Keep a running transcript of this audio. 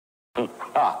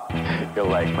You'll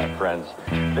like my friends.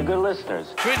 The good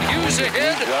listeners. Quinn Hughes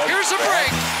ahead. Here's a break.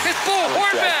 It's Bo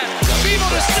Horvat. Beam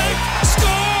on a stick.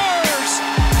 Scores!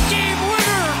 Game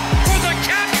winner for the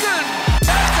captain.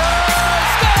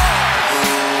 Scores!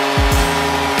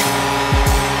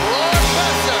 Lord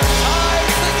Besser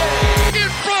ties the game. In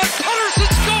front,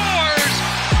 Putterson scores.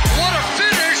 What a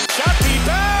finish. Shot beat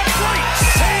back. Great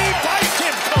save by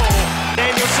Kimco.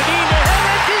 Daniel Sedin to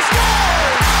Henrik. He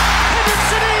scores. Henrik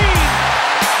Sedin.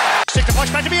 Stick the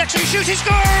punch back to Bieksa. He shoots. He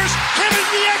scores. Kevin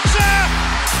Bieksa.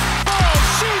 Oh,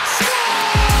 shoots. Scores.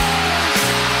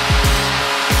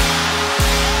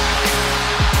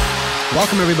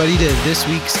 Welcome, everybody, to this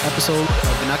week's episode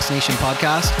of the Nucks Nation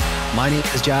podcast. My name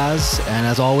is Jazz, and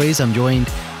as always, I'm joined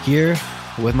here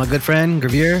with my good friend,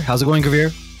 Gravir. How's it going,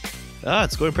 Gravir?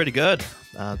 It's going pretty good.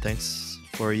 Thanks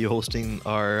for you hosting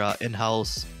our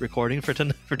in-house recording for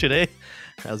today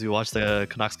as we watch the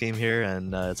Canucks game here,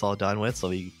 and it's all done with, so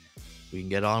we can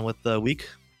get on with the week.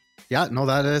 Yeah, no,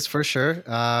 that is for sure.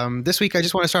 This week, I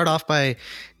just want to start off by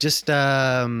just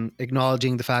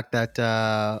acknowledging the fact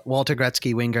that Walter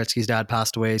Gretzky, Wayne Gretzky's dad,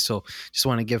 passed away. So just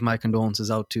want to give my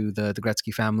condolences out to the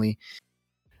Gretzky family.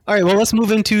 All right, well, let's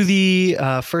move into the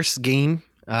first game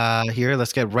here.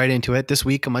 Let's get right into it. This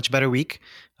week, a much better week.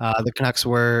 The Canucks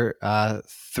were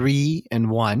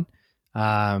 3-1,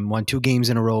 won 2 games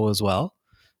in a row as well.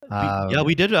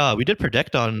 We did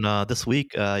predict on this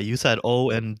week. You said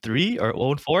 0-3 or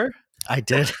 0-4. I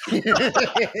did.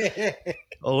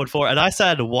 0-4, and I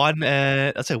said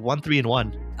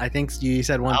 1-3-1. I think you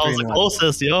said 1-3. I was the 1.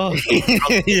 closest, yo.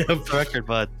 Yeah. The record,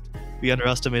 but we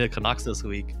underestimated Canucks this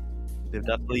week. They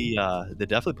definitely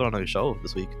put on a show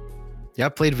this week. Yeah,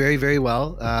 played very, very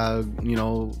well.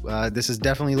 This is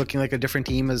definitely looking like a different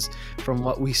team as from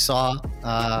what we saw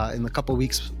in the couple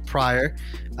weeks prior.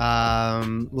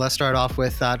 Let's start off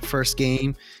with that first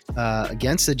game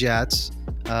against the Jets.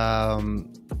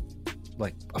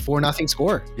 Like a 4-0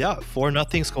 score. Yeah,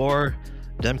 4-0 score.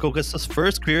 Demko gets his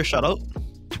first career shutout,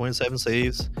 27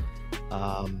 saves.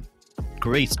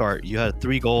 Great start. You had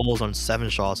 3 goals on 7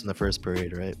 shots in the first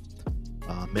period, right?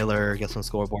 Miller gets on the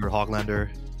scoreboard, Hoglander,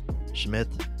 Schmidt,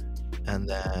 and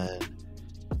then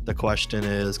the question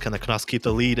is, can the Canucks keep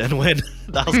the lead and win?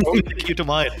 That was what we keep in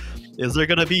mind. Is there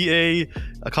going to be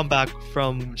a comeback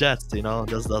from Jets? You know,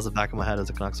 that's the back of my head as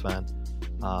a Canucks fan.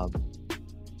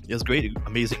 It was great,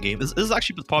 amazing game. This is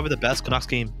actually probably the best Canucks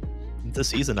game this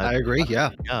season. I agree,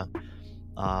 yeah.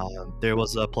 There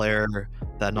was a player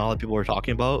that not a lot of people were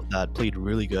talking about that played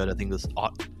really good. I think this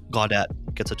Gaudette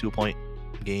gets a 2-point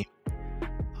game.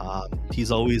 He's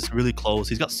always really close.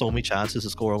 He's got so many chances to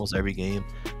score almost every game.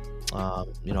 I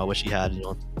wish he had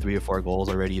 3 or 4 goals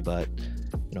already, but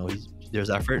there's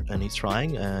effort and he's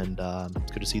trying, and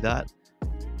it's good to see that.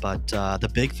 But the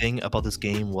big thing about this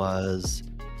game was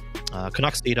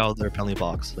Canucks stayed out of their penalty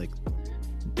box. Like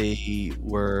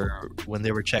when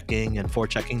they were checking and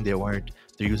forechecking,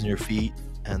 they're using their feet,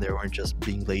 and they weren't just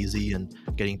being lazy and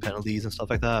getting penalties and stuff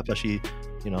like that. Especially,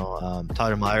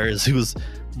 Tyler Myers, who's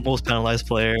most penalized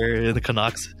player in the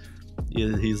Canucks.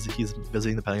 He's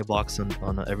visiting the penalty box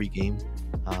on every game.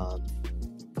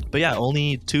 But yeah,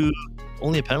 only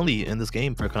a penalty in this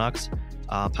game for Canucks.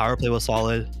 Power play was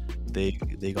solid. They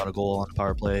got a goal on the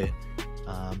power play.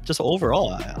 Just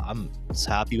overall, I'm just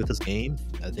happy with this game.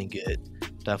 I think it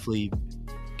definitely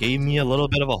gave me a little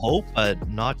bit of a hope, but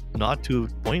not to a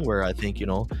point where I think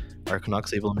our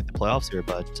Canucks able to make the playoffs here.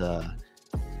 But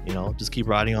just keep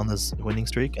riding on this winning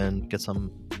streak and get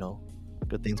some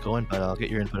good things going. But I'll get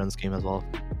your input on this game as well.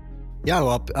 Yeah,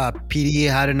 well, PD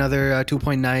had another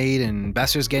 2-point night, and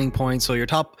Besser's getting points. So your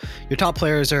top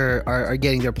players are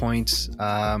getting their points.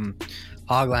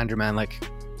 Hoglander, man, like,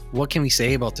 what can we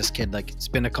say about this kid? Like, it's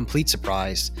been a complete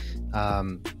surprise.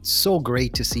 So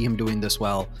great to see him doing this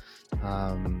well.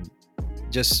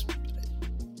 Just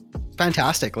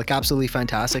fantastic, like absolutely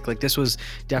fantastic. Like, this was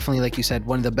definitely, like you said,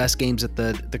 one of the best games that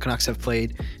the Canucks have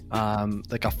played.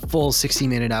 Like a full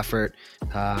 60-minute effort.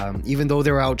 Even though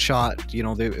they were outshot,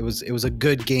 it was a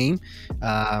good game.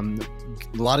 A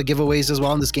lot of giveaways as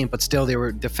well in this game, but still they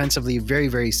were defensively very,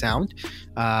 very sound.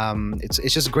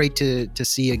 It's just great to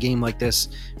see a game like this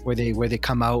where they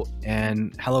come out,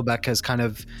 and Hellebuyck has kind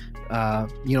of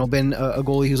been a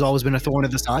goalie who's always been a thorn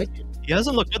of the side. He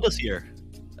hasn't looked good this year.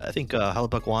 I think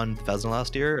Hellebuyck won Vezina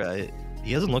last year.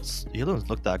 He hasn't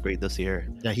looked that great this year.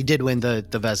 Yeah, he did win the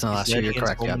Vezina last year. You're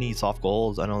correct. So many soft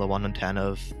goals. I know the one on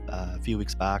Tanev a few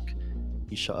weeks back.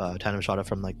 Tanev shot it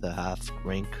from like the half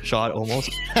rink shot almost.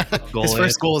 His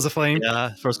first goal is a flame.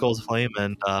 Yeah, first goal is a flame,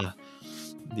 and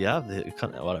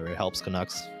whatever, it helps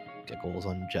Canucks get goals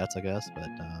on Jets, I guess. But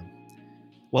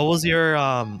what was your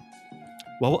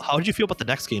Well, how did you feel about the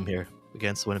next game here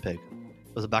against Winnipeg?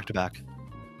 Was it back-to-back?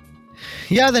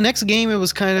 Yeah, the next game it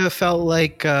was kind of felt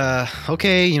like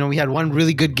okay, you know, we had one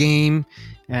really good game,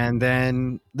 and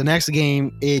then the next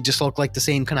game it just looked like the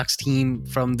same Canucks team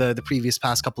from the previous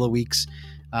past couple of weeks.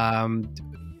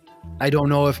 I don't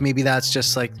know if maybe that's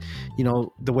just like, you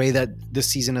know, the way that this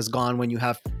season has gone. When you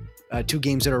have 2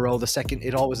 games in a row, the second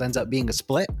it always ends up being a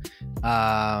split.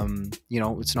 You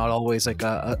know, it's not always like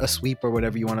a sweep or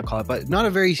whatever you want to call it, but not a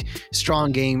very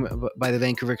strong game by the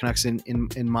Vancouver Canucks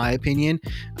in my opinion.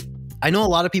 I know a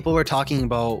lot of people were talking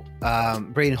about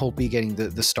Braden Holtby getting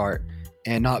the start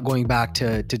and not going back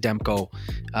to Demko.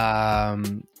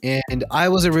 And I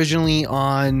was originally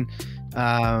on,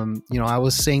 you know, I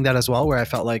was saying that as well, where I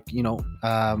felt like, you know,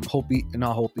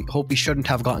 Holtby shouldn't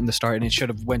have gotten the start and it should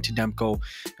have went to Demko.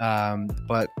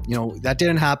 But, you know, that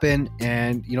didn't happen.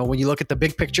 And, you know, when you look at the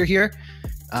big picture here,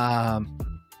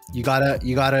 you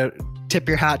gotta tip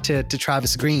your hat to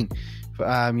Travis Green.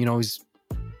 You know, he's,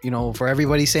 you know, for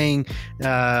everybody saying,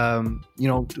 you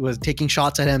know, was taking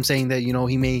shots at him, saying that, you know,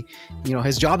 he may, you know,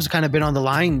 his job's kind of been on the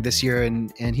line this year,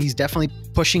 and he's definitely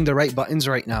pushing the right buttons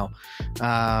right now.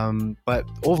 But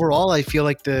overall, I feel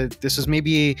like this was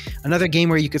maybe another game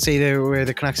where you could say where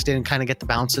the Canucks didn't kind of get the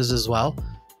bounces as well.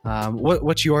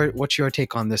 What's your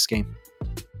take on this game?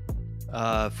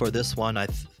 For this one,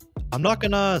 I'm not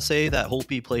gonna say that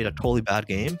Holtby played a totally bad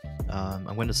game.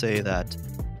 I'm going to say that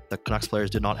the Canucks players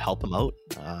did not help him out.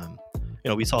 You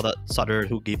know, we saw that Sutter,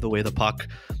 who gave away the puck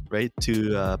right to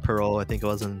Perreault, I think it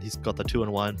was, and he's got the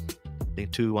 2-1. I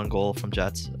think 2-1 goal from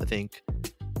Jets. I think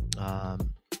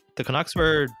the Canucks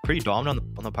were pretty dominant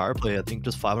on the power play. I think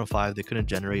just 5-on-5, they couldn't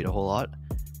generate a whole lot,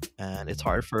 and it's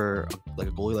hard for like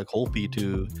a goalie like Holtby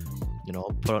to, you know,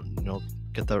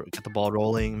 get the ball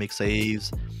rolling, make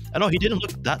saves. I know he didn't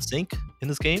look that sync in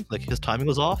this game. Like, his timing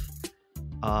was off.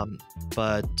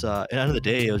 But at the end of the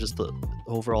day, it was just the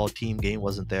overall team game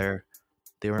wasn't there.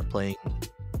 They weren't playing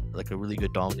like a really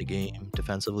good dominant game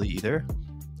defensively either.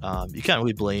 You can't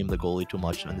really blame the goalie too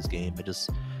much in this game.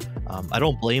 I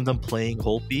don't blame them playing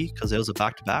Holtby because it was a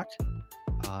back-to-back.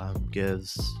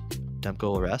 Gives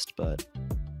Demko a rest, but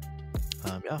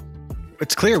yeah.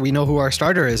 It's clear we know who our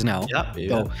starter is now. Yeah,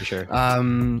 So, for sure.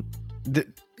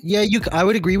 Yeah, I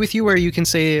would agree with you where you can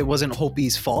say it wasn't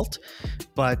Holtby's fault,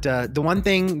 but the one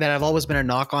thing that I've always been a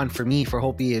knock on for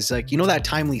Holtby is, like, you know, that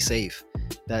timely save,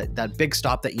 that big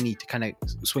stop that you need to kind of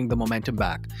swing the momentum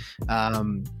back.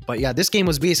 But yeah, this game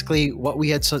was basically what we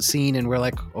had seen, and we're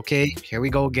like, okay, here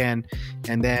we go again.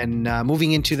 And then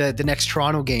moving into the next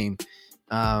Toronto game,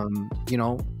 you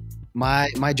know,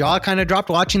 my jaw kind of dropped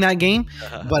watching that game,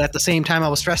 but at the same time I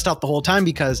was stressed out the whole time,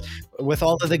 because with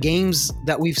all of the games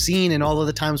that we've seen and all of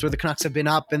the times where the Canucks have been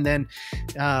up, and then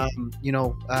you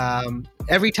know,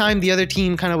 every time the other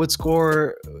team kind of would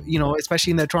score, you know,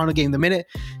 especially in the Toronto game, the minute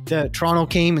the Toronto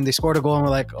came and they scored a goal, and we're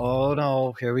like, oh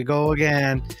no, here we go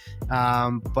again.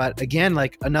 But again,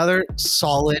 like, another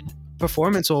solid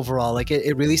performance overall. Like,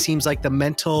 it really seems like the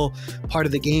mental part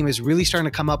of the game is really starting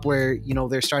to come up, where, you know,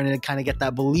 they're starting to kind of get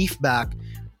that belief back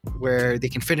where they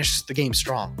can finish the game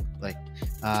strong. Like,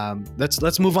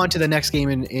 let's move on to the next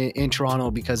game in Toronto,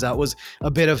 because that was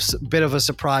a bit of a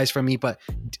surprise for me. But,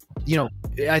 you know,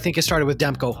 I think it started with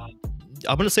Demko.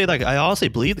 I'm going to say, like, I honestly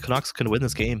believe the Canucks can win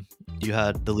this game. You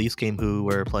had the Leafs game, who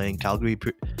were playing Calgary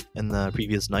in the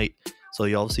previous night. So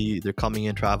they're coming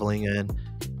in, traveling in,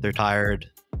 they're tired.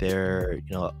 They're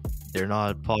probably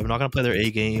not going to play their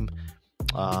A game.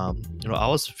 You know, I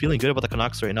was feeling good about the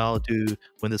Canucks right now to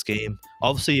win this game.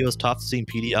 Obviously, it was tough seeing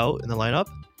PD out in the lineup.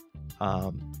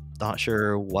 Not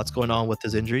sure what's going on with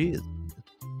his injury.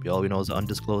 All we know is an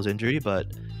undisclosed injury. But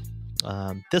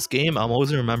this game, I'm always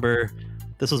going to remember,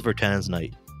 this was Virtanen's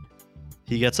night.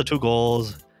 He gets the 2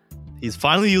 goals. He's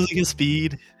finally using his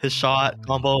speed, his shot,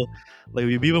 combo. Like,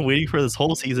 we've been waiting for this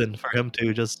whole season for him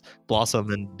to just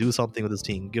blossom and do something with his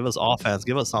team. Give us offense.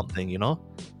 Give us something, you know?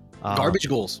 Garbage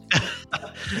goals.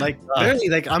 Like, literally,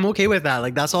 like, I'm okay with that.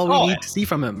 Like, that's all we need to see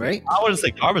from him, right? I wouldn't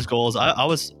say garbage goals. I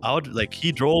would, like,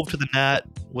 he drove to the net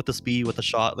with the speed, with the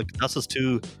shot. Like, that's just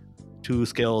two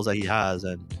skills that he has,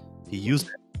 and he used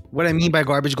it. What I mean by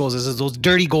garbage goals is those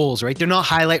dirty goals, right? They're not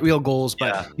highlight reel goals,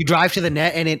 but you drive to the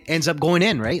net and it ends up going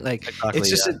in, right? Like, exactly, it's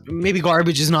just maybe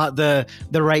garbage is not the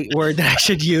right word that I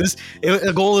should use.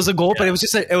 A goal is a goal, but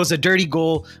it was a dirty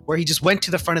goal where he just went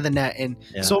to the front of the net, and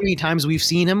so many times we've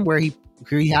seen him where he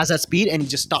has that speed and he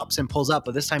just stops and pulls up,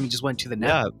 but this time he just went to the net.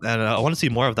 Yeah, and I want to see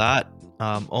more of that.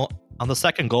 On the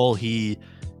second goal, he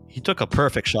took a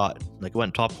perfect shot, like,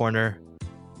 went top corner.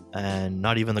 And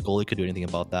not even the goalie could do anything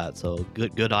about that. So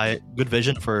good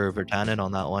vision for Virtanen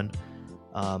on that one.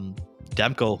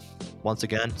 Demko, once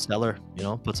again, stellar.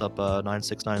 Puts up a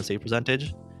 969 save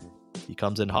percentage. He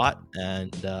comes in hot,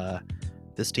 and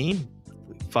this team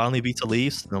finally beats the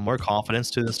Leafs. More confidence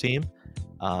to this team.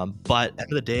 But at the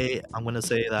end of the day, I'm going to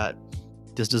say that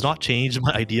this does not change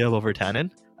my idea of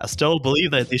Virtanen. I still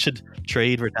believe that they should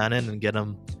trade Virtanen and get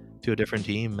him to a different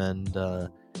team. And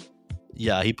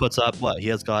he puts up he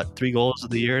has got 3 goals of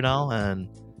the year now, and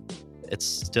it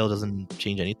still doesn't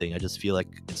change anything. I just feel like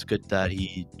it's good that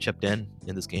he chipped in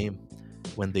this game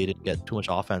when they didn't get too much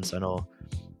offense. I know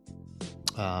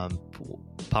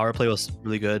power play was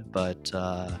really good, but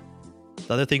the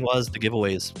other thing was the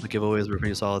giveaways. The giveaways were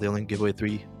pretty solid. They only gave away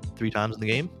three times in the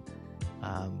game.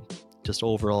 Just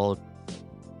overall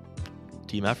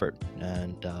team effort,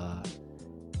 and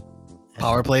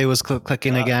power play was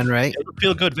clicking again, right? It would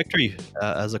feel good victory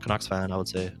as a Canucks fan, I would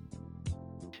say.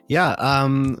 Yeah,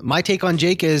 my take on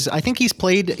Jake is I think he's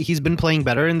been playing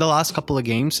better in the last couple of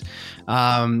games.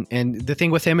 And the thing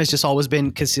with him has just always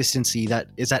been consistency. That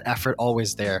effort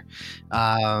always there.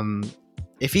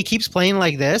 If he keeps playing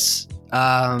like this,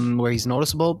 where he's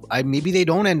noticeable, maybe they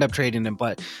don't end up trading him,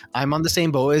 but I'm on the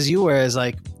same boat as you, whereas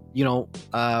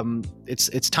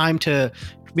it's time to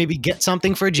maybe get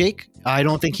something for Jake. I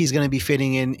don't think he's going to be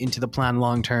fitting into the plan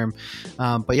long term.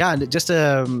 But yeah, just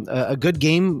a good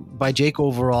game by Jake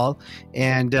overall.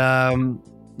 And Bo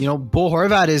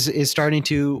Horvat is starting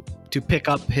to pick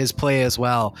up his play as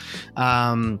well.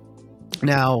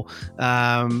 Now,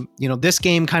 this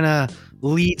game kind of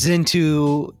leads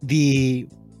into the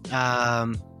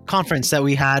conference that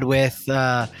we had with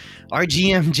our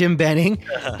GM Jim Benning.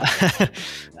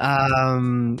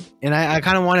 And I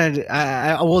kind of wanted,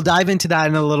 I will dive into that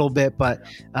in a little bit, but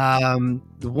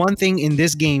the one thing in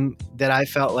this game that I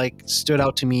felt like stood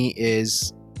out to me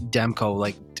is Demko.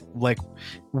 Like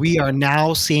we are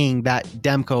now seeing that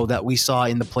Demko that we saw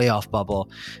in the playoff bubble.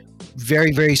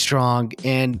 Very, very strong,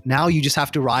 and now you just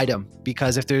have to ride him,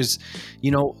 because if there's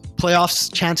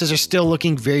playoffs, chances are still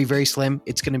looking very, very slim.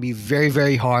 It's going to be very,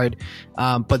 very hard,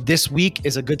 but this week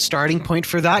is a good starting point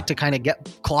for that, to kind of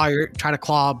try to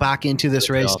claw back into this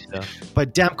race. Yeah.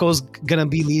 But Demko's going to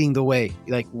be leading the way.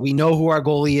 Like, we know who our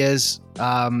goalie is.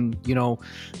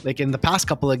 Like in the past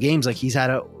couple of games, like he's had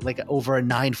over a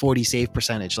 940 save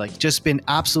percentage, like just been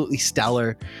absolutely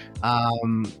stellar.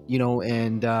 And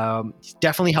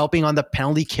definitely helping on the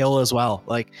penalty kill as well.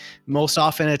 Like most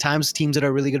often at times, teams that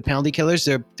are really good penalty killers,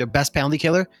 their best penalty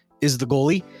killer is the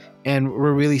goalie. And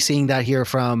we're really seeing that here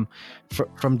from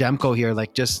Demko here.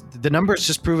 Like, just the numbers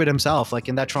just prove it himself. Like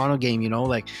in that Toronto game,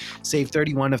 like saved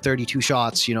 31 of 32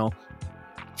 shots,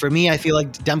 For me, I feel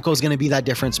like Demko is going to be that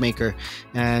difference maker,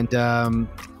 and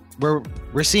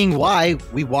we're seeing why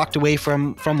we walked away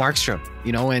from Markstrom,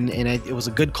 and it was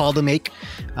a good call to make.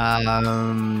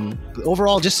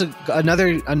 Overall, just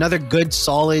another good,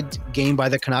 solid game by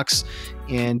the Canucks,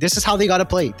 and this is how they got to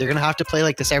play. They're going to have to play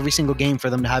like this every single game for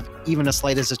them to have even a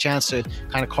slightest a chance to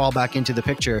kind of crawl back into the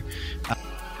picture.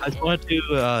 I just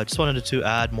wanted to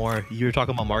add more. You were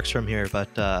talking about Markstrom here,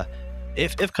 but.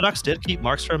 If Canucks did keep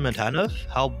Markstrom and Tanev,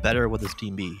 how better would this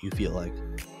team be, you feel like?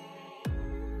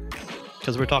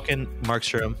 Because we're talking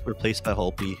Markstrom replaced by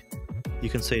Holtby. You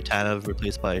can say Tanev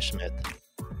replaced by Schmidt.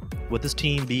 Would this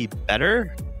team be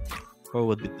better, or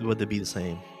would they be the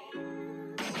same?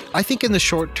 I think in the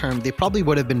short term, they probably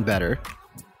would have been better.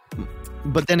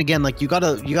 But then again, like you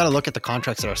gotta look at the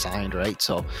contracts that are signed, right?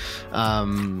 So,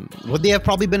 would they have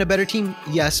probably been a better team?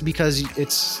 Yes, because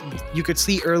you could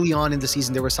see early on in the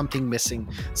season there was something missing,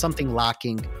 something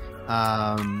lacking,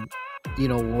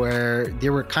 where they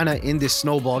were kind of in this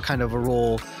snowball kind of a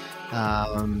role.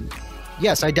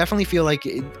 Yes, I definitely feel like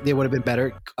they would have been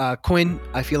better. Quinn,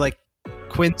 I feel like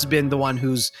Quinn's been the one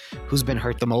who's been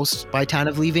hurt the most by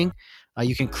Tanev leaving.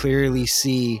 You can clearly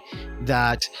see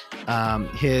that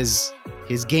his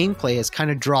gameplay has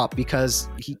kind of dropped, because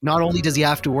not only does he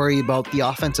have to worry about the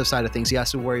offensive side of things, he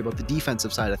has to worry about the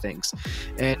defensive side of things.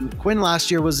 And Quinn last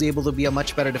year was able to be a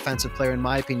much better defensive player, in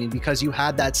my opinion, because you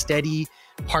had that steady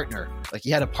partner. Like,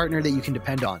 you had a partner that you can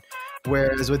depend on.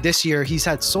 Whereas with this year, he's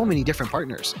had so many different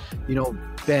partners,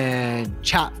 Ben,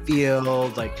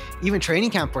 Chatfield, like even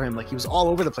training camp for him, like he was all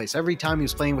over the place. Every time he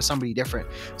was playing with somebody different.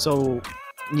 So,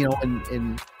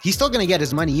 and he's still going to get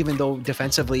his money, even though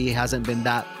defensively he hasn't been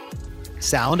that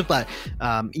sound. But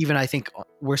even I think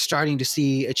we're starting to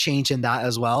see a change in that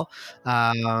as well.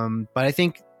 But I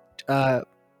think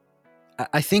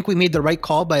we made the right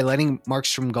call by letting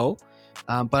Markstrom go.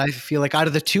 But I feel like out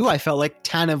of the two, I felt like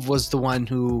Tanev was the one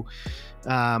who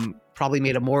probably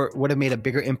would have made a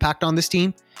bigger impact on this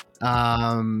team.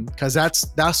 Because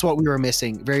that's what we were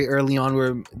missing very early on.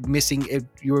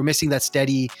 You were missing that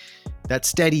steady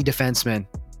defenseman.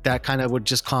 that kind of would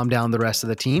just calm down the rest of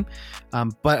the team.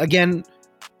 But again,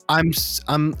 I'm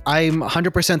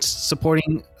 100%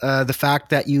 supporting the fact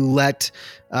that you let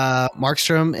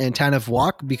Markstrom and Tanev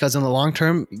walk, because in the long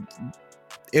term,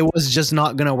 it was just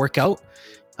not going to work out.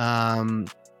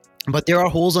 But there are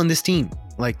holes on this team.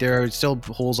 Like, there are still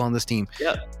holes on this team.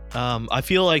 Yeah. I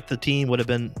feel like the team would have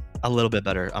been a little bit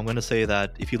better. I'm going to say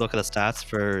that if you look at the stats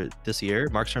for this year,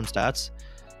 Markstrom stats,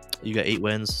 you got 8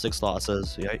 wins, 6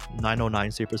 losses, you got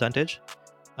 909 save percentage.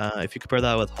 If you compare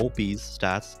that with Holtby's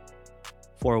stats,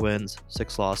 4 wins,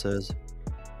 6 losses,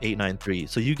 893.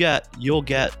 So you'll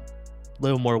get a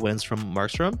little more wins from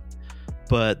Markstrom.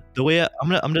 But the way I'm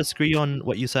gonna disagree on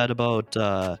what you said about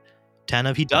Tanev.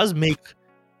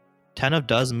 Tanev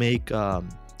does make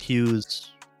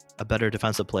Hughes a better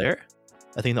defensive player.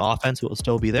 I think the offense will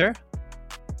still be there.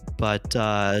 But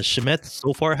Schmidt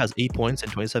so far has 8 points in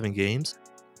 27 games.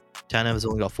 Tanev has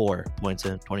only got 4 points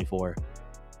in 24.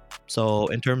 So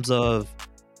in terms of,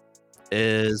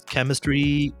 is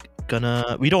chemistry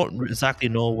gonna, we don't exactly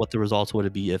know what the results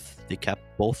would be if they kept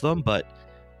both of them, but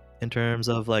in terms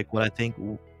of like what I think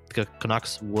the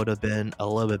Canucks would have been a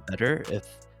little bit better if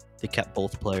they kept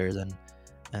both players, and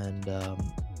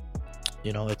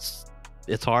you know, it's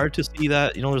hard to see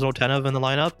that, you know, there's no Tanev in the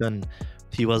lineup, and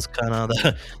he was kind of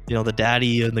the, you know, the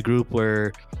daddy in the group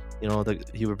where, you know,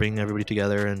 he would bring everybody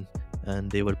together,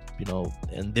 and they would, you know,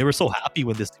 and they were so happy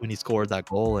when he scored that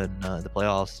goal in the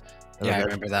playoffs. Yeah, I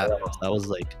remember that. That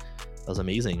was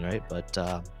amazing, right? But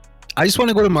I just want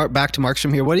to go back to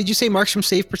Markstrom here. What did you say Markstrom's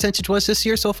save percentage was this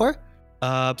year so far?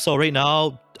 So right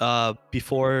now,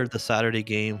 before the Saturday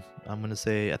game, I'm going to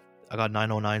say I got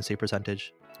 909 save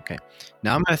percentage. Okay.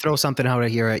 Now I'm going to throw something out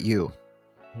here at you.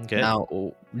 Okay. Now,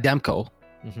 Demko,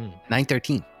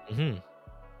 913. Mm-hmm.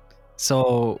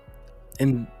 So,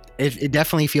 and it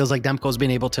definitely feels like Demko's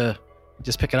been able to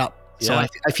just pick it up. So Yeah.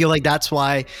 I feel like that's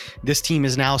why this team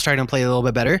is now starting to play a little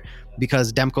bit better,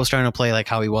 because Demko's starting to play like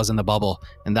how he was in the bubble.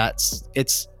 And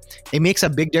it makes a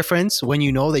big difference when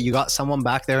you know that you got someone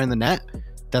back there in the net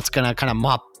that's going to kind of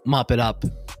mop it up.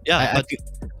 Yeah,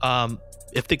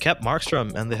 if they kept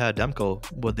Markstrom and they had Demko,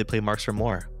 would they play Markstrom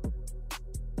more?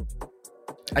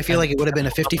 I feel like it would have been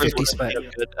a 50-50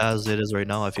 split. Good as it is right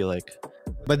now, I feel like.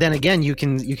 But then again, you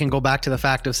can go back to the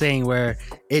fact of saying where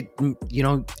they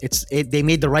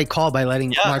made the right call by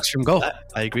letting Markstrom go.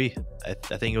 I agree. I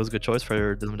think it was a good choice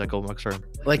for them to go Markstrom.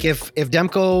 Like if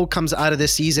Demko comes out of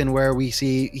this season where we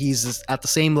see he's at the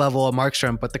same level of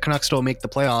Markstrom, but the Canucks don't make the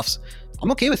playoffs,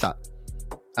 I'm okay with that.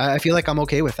 I feel like I'm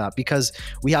okay with that, because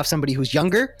we have somebody who's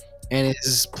younger and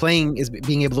is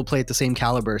being able to play at the same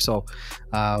caliber. So,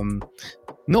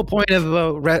 no point of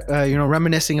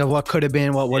reminiscing of what could have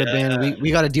been, what would have been.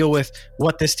 We got to deal with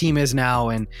what this team is now,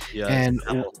 and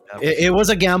it was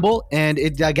a gamble, and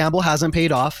that gamble hasn't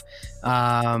paid off.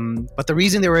 But the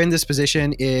reason they were in this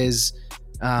position is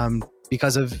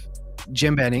because of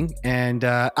Jim Benning, and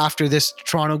after this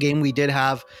Toronto game, we did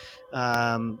have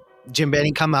Jim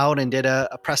Benning come out and did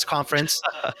a press conference,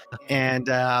 and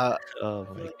oh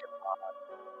my God.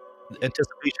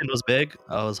 Anticipation was big.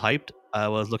 I was hyped. I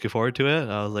was looking forward to it.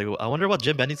 I was like, I wonder what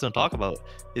Jim Benning's going to talk about.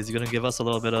 Is he going to give us a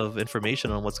little bit of information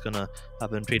on what's going to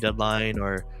happen trade deadline,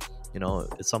 or, you know,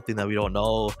 it's something that we don't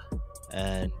know?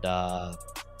 And I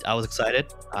was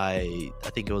excited. I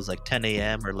think it was like 10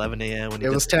 a.m. or 11 a.m. when it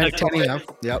was 10 a.m.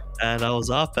 Yep. And I was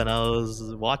up and I was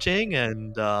watching,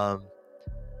 and I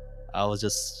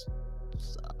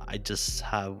just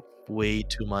have way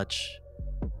too much.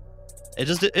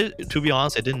 To be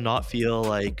honest, I did not feel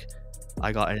like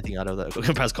I got anything out of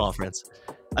the press conference.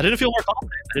 I didn't feel more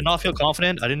confident. I did not feel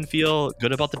confident. I didn't feel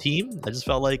good about the team. I just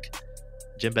felt like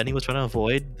Jim Benning was trying to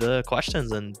avoid the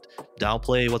questions and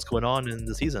downplay what's going on in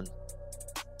the season.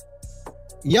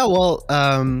 Yeah, well,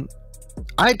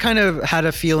 I kind of had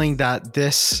a feeling that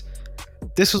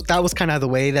that was kind of the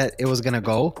way that it was gonna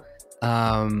go.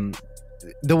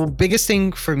 The biggest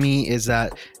thing for me is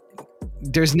that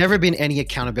there's never been any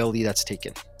accountability that's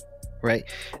taken, right?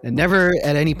 And never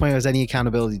at any point was any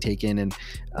accountability taken, and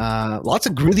lots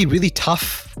of really, really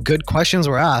tough, good questions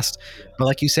were asked. But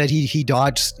like you said, he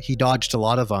dodged a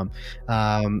lot of them.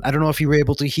 I don't know if you were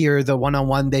able to hear the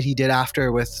one-on-one that he did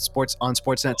after with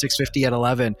Sportsnet 650 at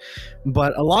 11,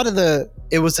 but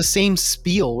it was the same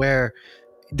spiel where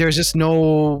there's just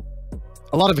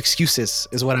a lot of excuses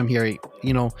is what I'm hearing.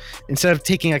 You know, instead of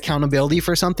taking accountability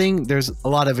for something, there's a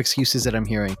lot of excuses that I'm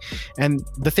hearing. And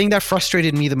the thing that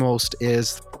frustrated me the most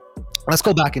is, let's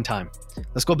go back in time.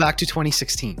 Let's go back to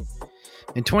 2016.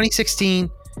 In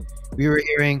 2016, we were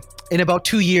hearing, in about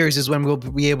 2 years is when we'll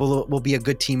be a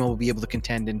good team and we'll be able to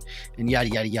contend and yada,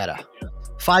 yada, yada.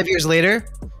 5 years later,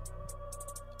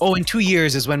 oh, in 2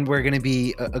 years is when we're going to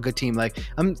be a good team. Like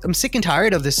I'm sick and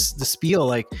tired of the spiel.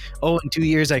 Like, oh, in 2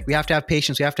 years, like we have to have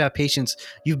patience. We have to have patience.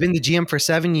 You've been the GM for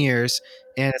 7 years,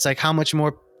 and it's like, how much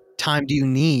more time do you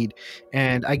need?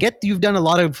 And I get you've done a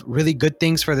lot of really good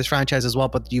things for this franchise as well,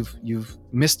 but you've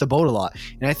missed the boat a lot.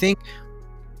 And I think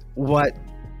what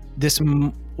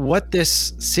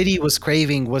this city was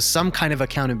craving was some kind of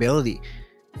accountability.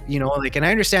 You know, like, and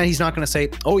I understand he's not going to say,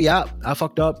 oh yeah, I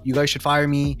fucked up, you guys should fire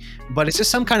me, but it's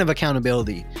just some kind of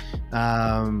accountability.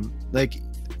 Like,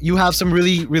 you have some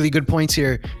really, really good points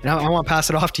here, and I want to pass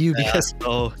it off to you because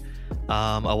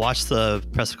I watched the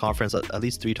press conference at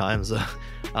least 3 times.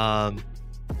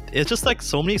 It's just like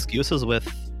so many excuses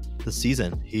with the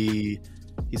season. He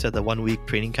said the 1 week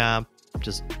training camp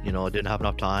just, you know, didn't have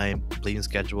enough time, bleeding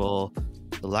schedule,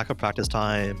 the lack of practice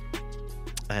time,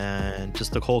 and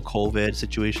just the whole COVID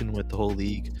situation with the whole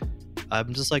league.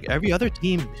 I'm just like, every other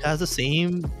team has the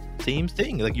same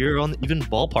thing. Like, you're on even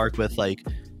ballpark with like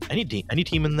any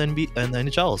team in the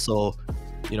NHL. So,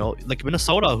 you know, like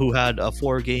Minnesota, who had a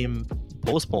 4-game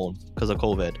postponed because of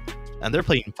COVID, and they're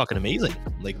playing fucking amazing.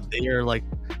 Like, they are like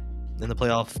in the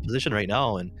playoff position right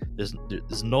now, and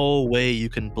there's no way you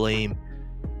can blame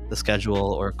the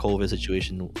schedule or COVID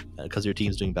situation because your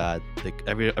team's doing bad. Like,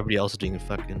 everybody else is doing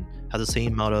fucking has the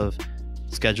same amount of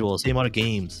schedule, same amount of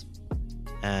games,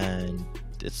 and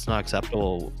it's not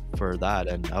acceptable for that.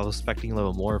 And I was expecting a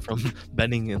little more from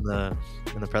Benning in the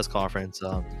press conference.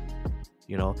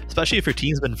 You know, especially if your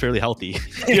team's been fairly healthy.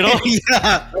 You know,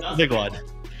 yeah, that's a big one.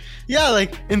 Yeah,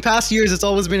 like in past years, it's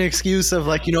always been an excuse of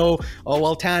like, you know, oh,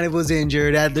 well, Tanev was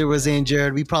injured, Edler was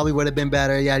injured, we probably would have been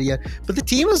better, yada, yada. But the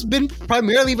team has been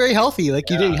primarily very healthy. Like,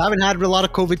 you haven't had a lot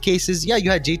of COVID cases. Yeah, you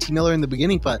had JT Miller in the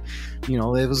beginning, but, you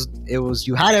know, it was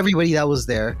you had everybody that was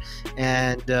there.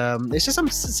 And it's just, I'm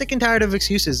sick and tired of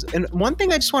excuses. And one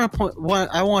thing I just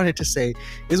wanted to say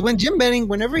is when Jim Benning,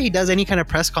 whenever he does any kind of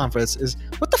press conference, is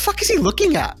what the fuck is he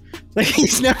looking at? Like,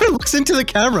 he's never looks into the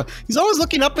camera. He's always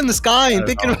looking up in the sky and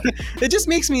thinking. It just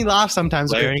makes me laugh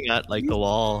sometimes. Staring at like the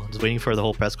wall, just waiting for the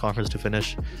whole press conference to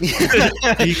finish. You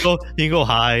can go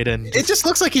hide, and it just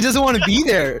looks like he doesn't want to be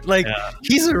there. Like,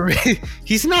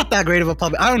 he's not that great of a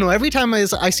public. I don't know. Every time I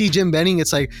see Jim Benning,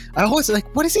 it's like I always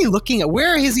like, what is he looking at?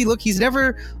 Where is he look? He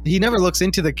never looks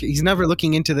into he's never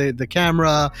looking into the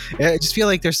camera. I just feel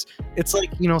like it's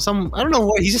like, you know, I don't know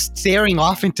what, he's just staring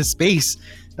off into space.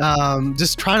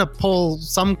 Just trying to pull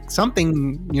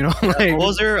something, you know. Like, what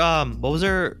was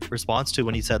their response to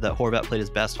when he said that Horvat played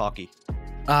his best hockey?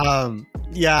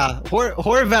 Horvat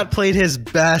played his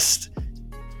best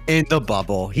in the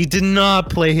bubble. He did not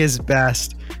play his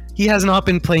best. He has not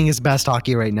been playing his best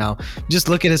hockey right now. Just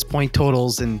look at his point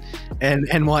totals and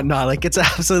whatnot. Like, it's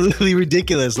absolutely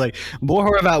ridiculous. Like, Bo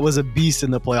Horvat was a beast in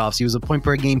the playoffs. He was a point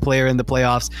per game player in the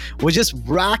playoffs. Was just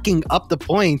racking up the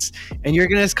points. And you're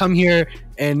gonna come here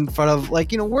in front of,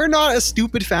 like, you know, we're not a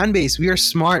stupid fan base. We are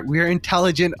smart. We are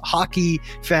intelligent hockey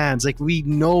fans. Like, we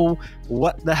know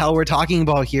what the hell we're talking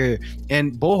about here.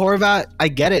 And Bo Horvat, I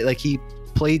get it. Like, he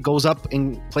goes up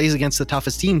and plays against the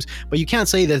toughest teams, but you can't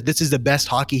say that this is the best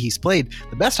hockey he's played.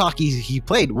 The best hockey he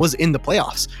played was in the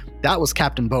playoffs. That was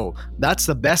Captain Bo. That's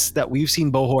the best that we've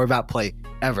seen Bo Horvat play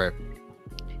ever.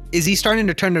 Is he starting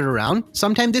to turn it around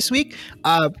sometime this week?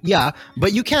 Yeah,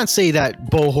 but you can't say that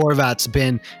Bo Horvat's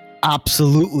been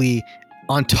absolutely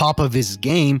on top of his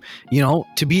game. You know,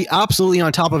 to be absolutely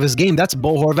on top of his game, that's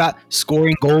Bo Horvat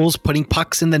scoring goals, putting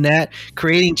pucks in the net,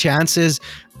 creating chances.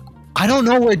 I don't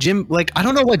know what Jim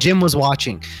was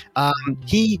watching.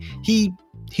 He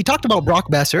talked about Brock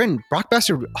Boeser, and Brock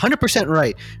Boeser 100%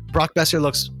 right. Brock Boeser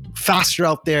looks faster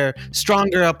out there,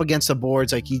 stronger up against the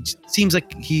boards. Like, he seems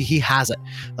like he has it.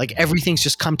 Like, everything's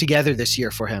just come together this year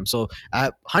for him. So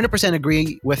I 100%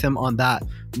 agree with him on that.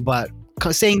 But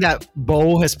saying that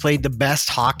Bo has played the best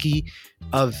hockey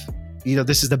of, you know,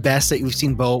 this is the best that we've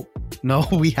seen Bo. No,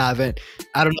 we haven't.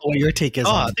 I don't know what your take is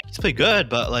on. I think he's played good,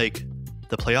 but like,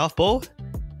 the playoff Bo,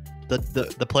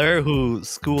 the player who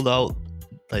schooled out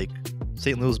like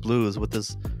St. Louis Blues with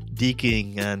his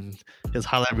deking and his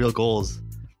highlight reel goals.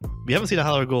 We haven't seen a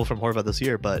highlight goal from Horvat this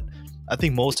year, but I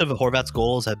think most of Horvat's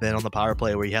goals have been on the power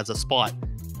play where he has a spot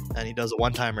and he does a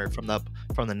one-timer from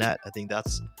the net. I think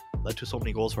that's led to so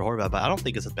many goals for Horvat, but I don't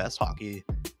think it's the best hockey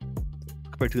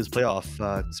compared to his playoff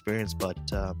experience. But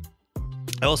I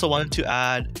also wanted to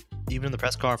add, even in the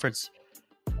press conference,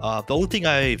 the only thing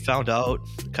I found out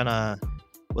kind of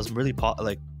was really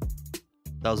that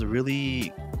was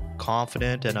really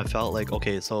confident, and I felt like,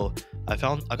 okay, so I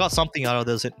got something out of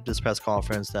this press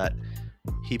conference, that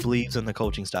he believes in the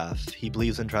coaching staff. He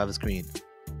believes in Travis Green,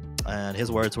 and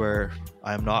his words were,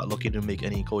 "I am not looking to make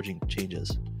any coaching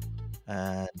changes."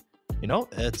 and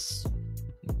it's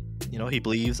he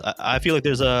believes. I feel like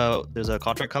there's a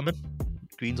contract coming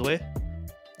Green's way.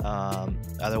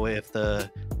 Either way, if they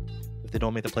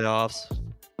don't make the playoffs,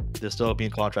 they're still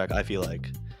being contract, I feel like.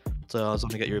 So I was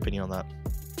going to get your opinion on that.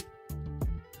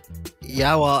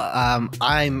 Yeah, well,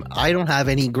 I don't have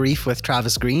any grief with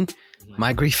Travis Green.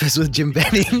 My grief is with Jim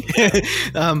Benning.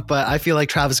 But I feel like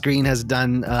Travis Green has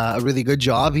done a really good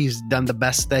job. He's done the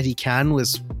best that he can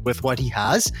with what he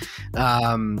has.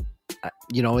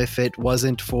 If it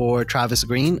wasn't for Travis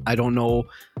Green, I don't know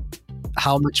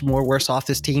how much more worse off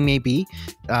this team may be.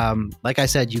 Like I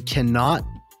said, you cannot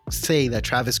say that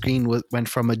Travis Green went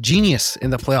from a genius in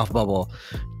the playoff bubble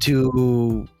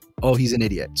to, oh, he's an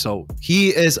idiot. So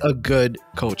he is a good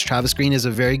coach. Travis Green is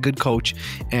a very good coach,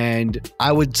 and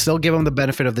I would still give him the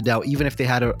benefit of the doubt, even if they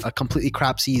had a completely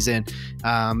crap season.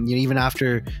 Even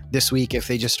after this week, if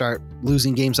they just start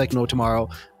losing games like no tomorrow,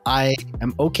 I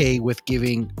am okay with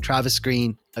giving Travis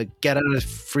Green a get out of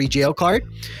free jail card,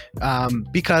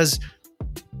 because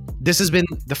this has been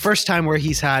the first time where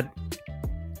he's had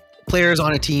players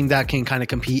on a team that can kind of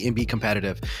compete and be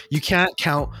competitive. You can't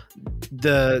count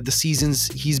the seasons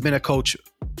he's been a coach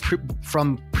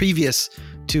from previous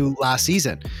to last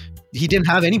season. He didn't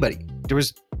have anybody. There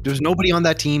was nobody on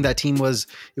that team. That team was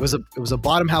a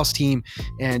bottom house team,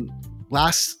 and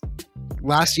last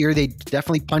year they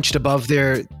definitely punched above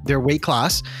their weight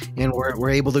class and were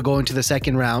able to go into the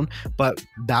second round, but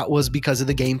that was because of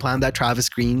the game plan that Travis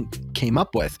Green came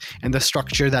up with and the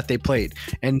structure that they played.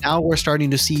 And now we're starting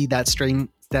to see that same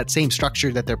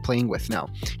structure that they're playing with now,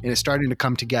 and it's starting to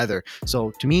come together.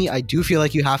 So to me, I do feel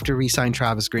like you have to re-sign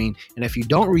Travis Green, and if you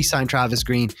don't re-sign Travis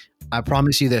Green, I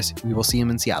promise you this, we will see him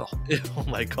in Seattle. Oh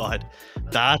my God,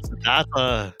 that's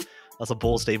a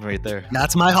bold statement right there.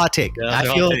 That's my hot take.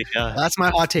 That's my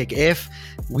hot take. If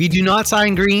we do not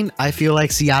sign Green, I feel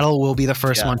like Seattle will be the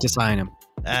first one to sign him.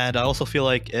 And I also feel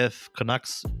like if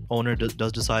Canucks owner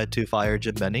does decide to fire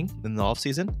Jim Benning in the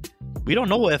offseason, we don't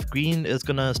know if Green is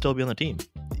going to still be on the team.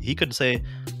 He could say,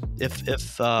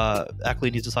 if Ackley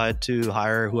needs to decide to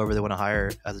hire whoever they want to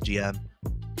hire as a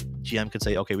GM could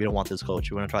say, okay, we don't want this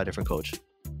coach. We want to try a different coach.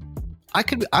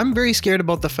 I'm very scared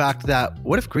about the fact that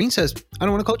what if Green says, I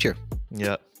don't want to coach here?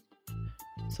 Yeah.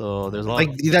 So there's a lot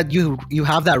like that you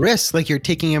have that risk. Like you're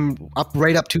taking him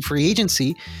right up to free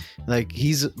agency. Like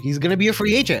he's going to be a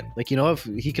free agent. Like, if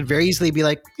he could very easily be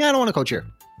like, yeah, I don't want to coach here.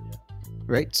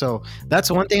 Right. So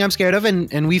that's one thing I'm scared of.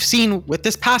 And we've seen with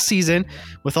this past season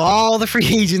with all the free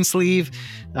agents leave.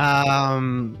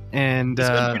 And he's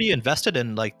been pretty invested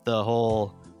in the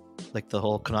whole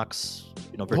Canucks,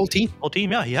 the whole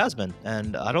team. Yeah, he has been.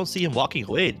 And I don't see him walking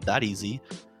away that easy,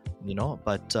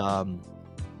 but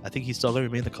I think he's still going to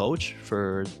remain the coach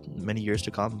for many years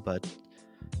to come. But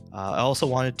I also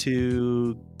wanted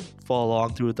to follow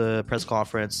along through the press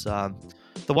conference. The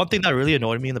one thing that really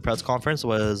annoyed me in the press conference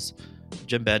was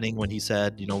Jim Benning when he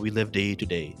said, we live day to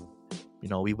day.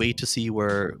 We wait to see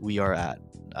where we are at.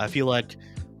 I feel like,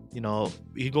 you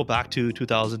can go back to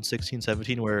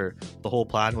 2016-17 where the whole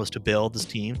plan was to build this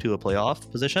team to a playoff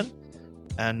position.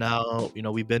 And now,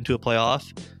 we've been to a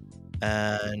playoff,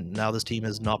 and now this team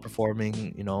is not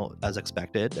performing, as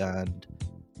expected. And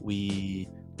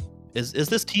is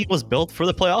this team was built for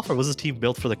the playoff, or was this team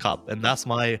built for the cup? And that's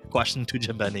my question to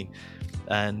Jim Benning.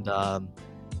 And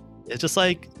it's just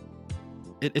like,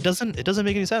 it doesn't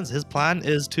make any sense. His plan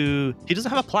is he doesn't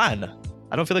have a plan.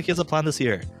 I don't feel like he has a plan this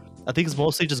year. I think it's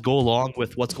mostly just go along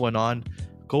with what's going on,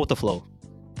 go with the flow.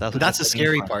 That's the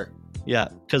scary part. Yeah,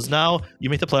 because now you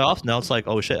make the playoffs. Now it's like,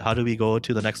 oh shit, how do we go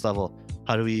to the next level?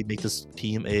 How do we make this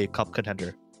team a cup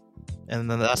contender? And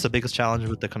then that's the biggest challenge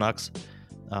with the Canucks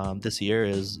this year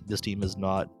is this team has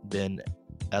not been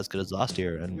as good as last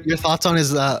year. And your thoughts on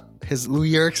his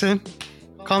Louis Eriksson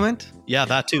comment? Yeah,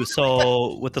 that too.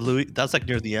 So with the Louis, that's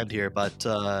near the end here, but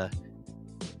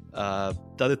the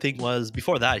other thing was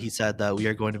before that he said that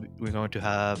we're going to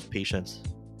have patience.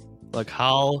 Like,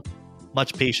 how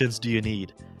much patience do you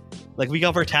need? Like, we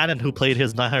got Virtanen who played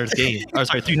his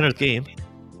 300th game.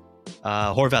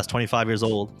 Horvat's 25 years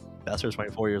old. Besser's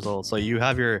 24 years old. So you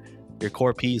have your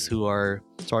core piece who are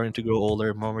starting to grow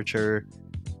older, more mature.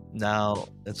 Now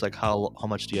it's like, how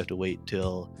much do you have to wait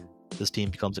till this team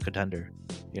becomes a contender?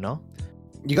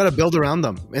 You got to build around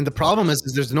them. And the problem is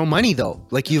there's no money though.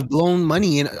 Like, you've blown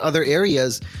money in other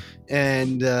areas,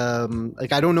 and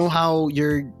I don't know how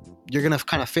you're gonna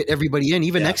kind of fit everybody in.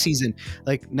 Even next season,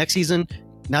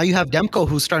 now you have Demko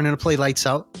who's starting to play lights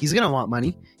out. He's gonna want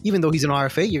money, even though he's an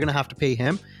RFA. You're gonna have to pay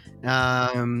him,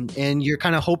 and you're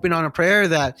kind of hoping on a prayer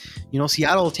that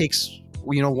Seattle takes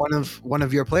one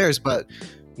of your players. But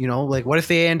You know, like what if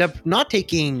they end up not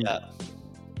taking? Yeah.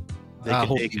 They can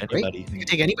take Holtby, right? anybody. They can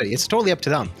take anybody. It's totally up to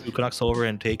them. Who Canucks over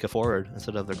and take a forward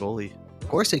instead of their goalie. Of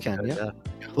course they can. Yeah.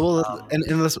 Well,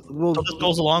 and let's, well, So this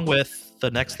goes along with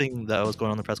the next thing that was going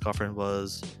on in the press conference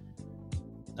was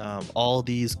all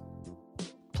these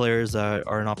players that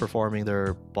are not performing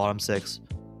their bottom six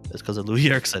is because of Louis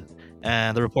Eriksson.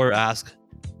 And the reporter asked,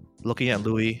 looking at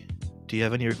Louis, do you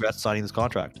have any regrets signing this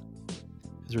contract?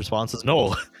 His response is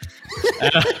no.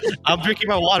 And I'm drinking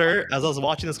my water as I was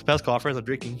watching this press conference. I'm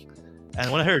drinking. And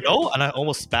when I heard no, and I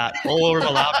almost spat all over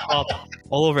my laptop,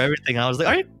 all over everything. I was like,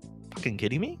 are you fucking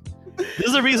kidding me? This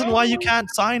is the reason why you can't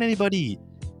sign anybody.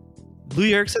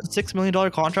 Louis Eriksson's $6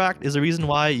 million contract is the reason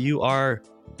why you are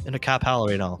in a cap hell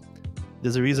right now.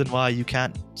 There's a reason why you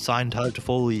can't sign Tyler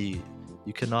Toffoli.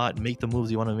 You cannot make the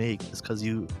moves you want to make. It's because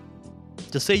you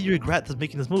just say you regret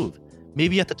making this move.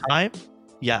 Maybe at the time,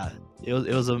 yeah, it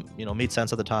was a made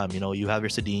sense at the time. You have your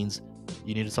Sedins,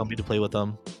 you needed somebody to play with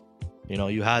them. They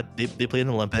played in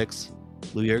the Olympics.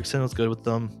 Louis Eriksson was good with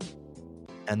them,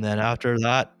 and then after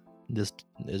that, this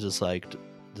is just like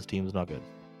this team is not good.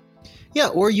 yeah,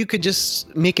 or you could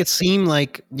just make it seem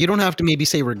like you don't have to maybe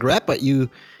say regret, but you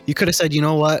could have said, you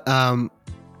know what,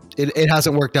 it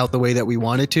hasn't worked out the way that we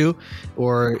wanted to,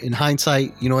 or in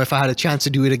hindsight, if I had a chance to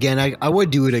do it again, I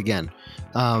would do it again.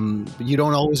 You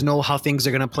don't always know how things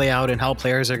are going to play out and how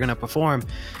players are going to perform,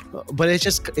 but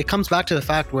it comes back to the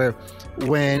fact where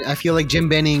when I feel like Jim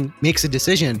Benning makes a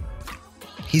decision,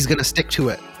 he's going to stick to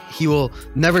it. He will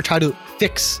never try to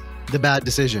fix the bad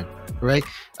decision, right?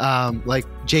 Like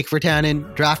Jake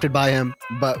Virtanen, drafted by him,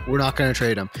 but we're not going to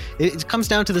trade him. It comes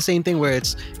down to the same thing where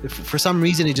for some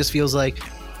reason it just feels like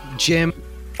Jim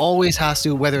always has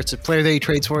to, whether it's a player that he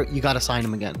trades for, you got to sign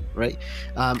him again, right?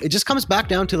 It just comes back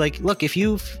down to like, look, if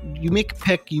you make a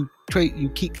pick, you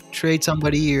trade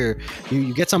somebody, or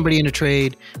you get somebody in a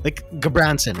trade, like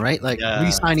Gabranson, right? Like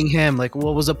re-signing him, like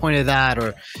what was the point of that?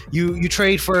 Or you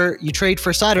trade for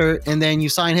Sutter and then you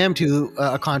sign him to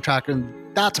a contract, and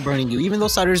that's burning you. Even though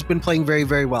Sutter's been playing very,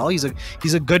 very well, he's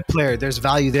a good player. There's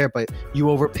value there, but you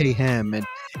overpay him, and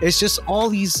it's just all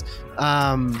these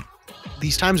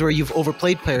times where you've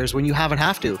overplayed players when you haven't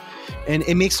have to, and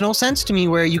it makes no sense to me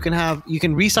where you can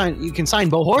sign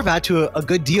Bo Horvat to a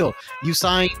good deal, you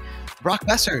sign Brock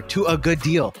Besser to a good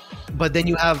deal, but then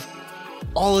you have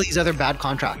all of these other bad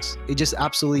contracts. It just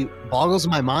absolutely boggles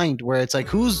my mind where it's like,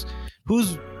 who's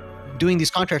doing these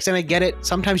contracts? And I get it,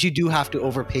 sometimes you do have to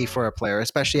overpay for a player,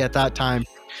 especially at that time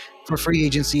for free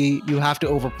agency. You have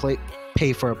to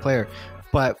pay for a player.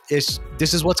 But this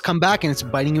is what's come back, and it's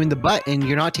biting you in the butt, and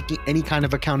you're not taking any kind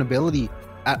of accountability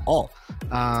at all.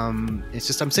 It's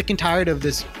just, I'm sick and tired of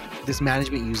this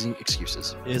management using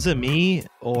excuses. Is it me,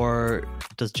 or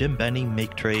does Jim Benning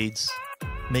make trades,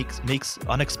 makes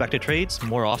unexpected trades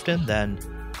more often than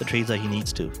the trades that he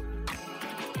needs to?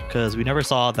 Because we never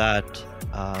saw that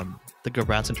the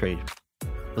Gabranson trade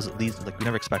was, at least, like, we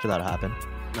never expected that to happen.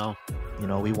 No.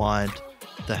 We want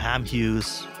the Ham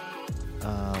Hughes.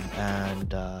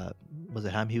 And was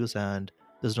it Ham Hughes, and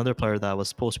there's another player that was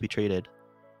supposed to be traded.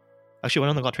 Actually, one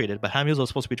of them got traded, but Ham Hughes was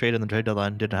supposed to be traded, and the trade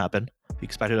deadline didn't happen. We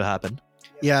expected it to happen.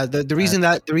 Yeah, the reason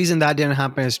that didn't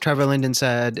happen, is Trevor Linden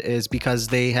said, is because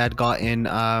they had gotten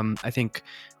I think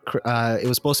it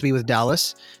was supposed to be with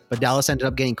Dallas, but Dallas ended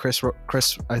up getting Chris.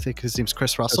 I think his name's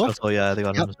Chris Russell. Oh yeah, they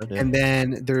got him. Yep. And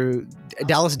then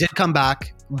Dallas did come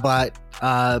back, but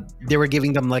they were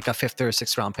giving them like a 5th or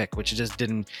 6th round pick, which just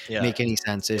didn't make any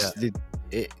sense. And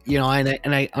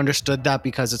I understood that,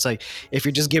 because it's like, if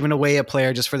you're just giving away a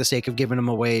player just for the sake of giving them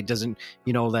away, it doesn't,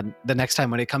 then the next time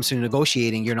when it comes to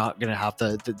negotiating, you're not gonna have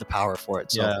the power for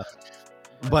it. So,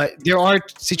 but there are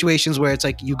situations where it's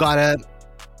like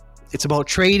it's about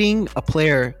trading a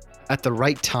player at the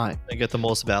right time and get the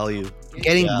most value,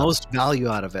 getting the most value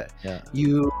out of it.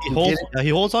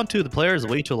 He holds on to the players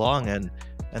way too long, and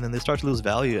then they start to lose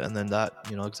value, and then that,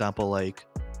 example like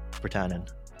Virtanen,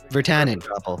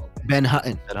 Ben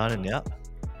Hutton, yeah,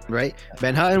 right.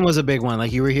 Ben Hutton was a big one.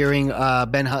 Like, you were hearing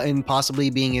Ben Hutton possibly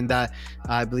being in that,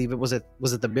 I believe was it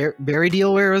the Barry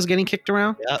deal where it was getting kicked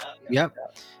around. Yep.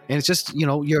 And it's just,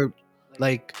 you're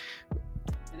like,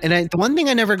 and the one thing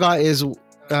I never got is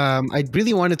I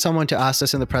really wanted someone to ask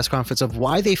us in the press conference of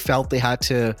why they felt they had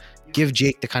to give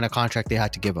Jake the kind of contract they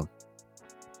had to give him.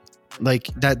 Like,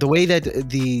 that, the way that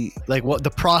what the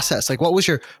process, like, what was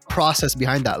your process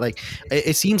behind that? Like,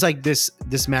 it seems like this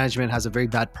management has a very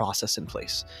bad process in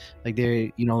place. Like,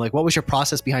 like, what was your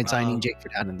process behind signing Jake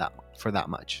Virtanen for that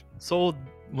much? So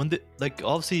when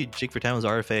obviously Jake Virtanen was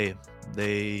RFA,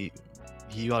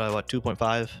 he got a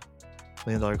 2.5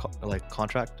 million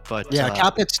contract. But Yeah,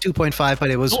 cap hit's 2.5,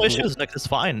 but it was no issues. Like, it's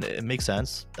fine. It makes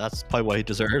sense. That's probably what he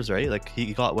deserves, right? Like,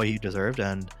 he got what he deserved,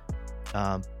 and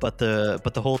but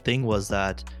the whole thing was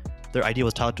that their idea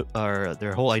was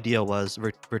their whole idea was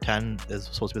Vertan is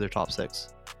supposed to be their top 6.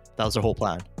 That was their whole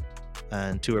plan,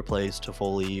 and to replace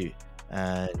Toffoli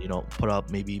and put up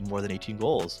maybe more than 18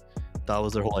 goals. That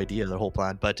was their whole idea, their whole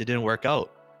plan. But it didn't work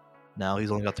out. Now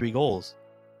he's only got 3 goals.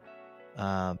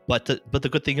 But the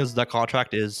good thing is that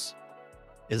contract is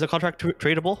the contract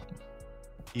tradable?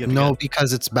 No,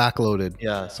 because it's backloaded.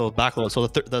 Yeah, so backload. So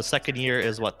the second year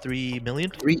is what, 3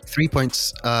 million? 3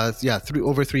 points. Yeah,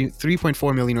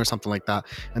 3.4 million or something like that.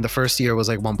 And the first year was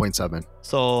like 1.7.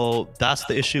 So that's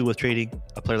the issue with trading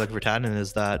a player like Virtanen,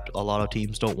 is that a lot of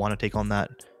teams don't want to take on that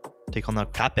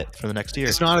cap hit for the next year.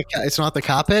 It's not the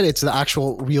cap hit, it's the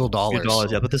actual real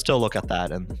dollars. Yeah, but they still look at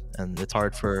that, and it's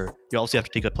hard for you. Also have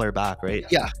to take a player back, right?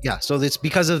 Yeah. So it's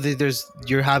because of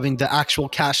you're having the actual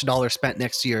cash dollar spent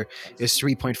next year is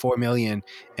 3.4 million,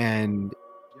 and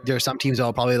there are some teams that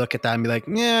will probably look at that and be like,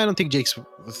 yeah, I don't think Jake's a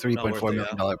 $3.4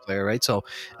 million player, right? So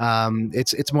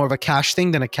it's more of a cash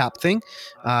thing than a cap thing,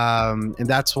 and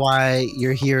that's why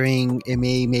you're hearing it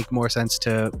may make more sense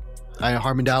to.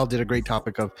 Harmondale did a great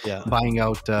topic of buying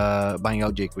out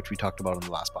Jake, which we talked about on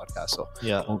the last podcast. So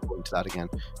I won't go into that again.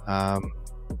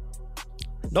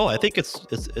 No, I think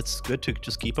it's good to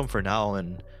just keep him for now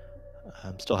and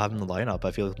still have him in the lineup.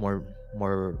 I feel it's more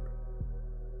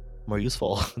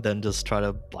useful than just try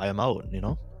to buy him out.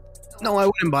 No, I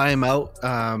wouldn't buy him out.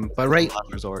 But right,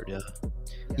 last resort,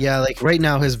 like right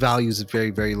now his value is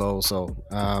very, very low. So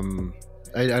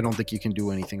I don't think you can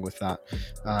do anything with that.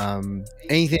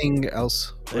 Anything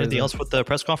else? Anything else with the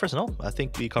press conference? No, I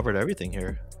think we covered everything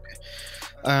here.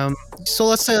 So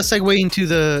let's segue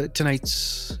into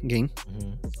tonight's game.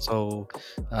 Mm-hmm. So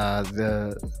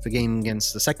the game the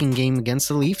second game against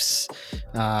the Leafs,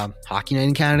 Hockey Night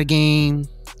in Canada game.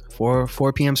 4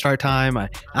 p.m. start time. I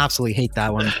absolutely hate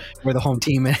that one. We're the home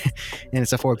team, and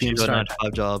it's a 4 p.m. start.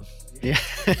 9-to-5 job. Yeah,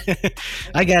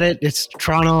 I get it. It's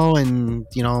Toronto, and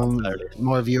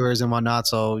more viewers and whatnot.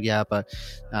 So yeah, but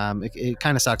it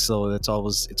kind of sucks though. It's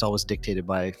always dictated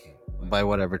by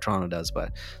whatever Toronto does.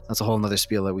 But that's a whole nother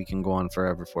spiel that we can go on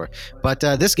forever for. But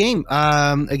this game,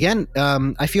 again,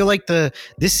 I feel like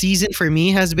this season for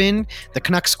me has been the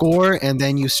Canucks score and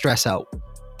then you stress out.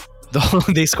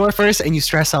 They score first and you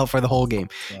stress out for the whole game.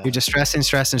 Yeah. You're just stressing.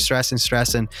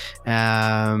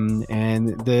 And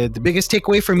the biggest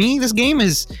takeaway for me this game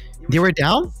is they were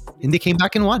down and they came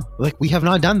back and won. Like, we have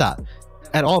not done that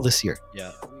at all this year.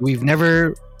 Yeah, we've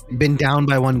never been down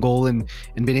by 1 goal and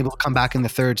been able to come back in the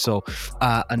third. So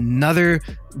another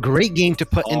great game to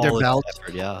put in their belt.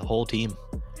 Effort, whole team.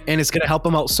 And it's going to help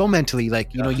them out so mentally.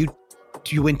 Like,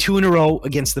 you win 2 in a row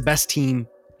against the best team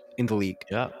in the league.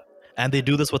 Yeah. And they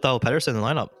do this without Pettersson in the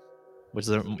lineup, which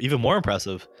is even more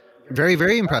impressive. Very,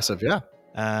 very impressive, yeah.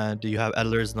 And you have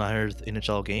Edler's 900th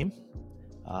NHL game.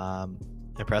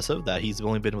 Impressive that he's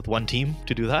only been with 1 team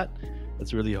to do that.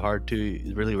 It's really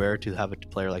rare to have a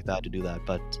player like that to do that.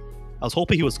 But I was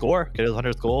hoping he would get his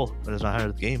 100th goal in his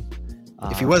 900th game.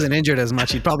 If he wasn't injured as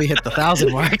much, he'd probably hit the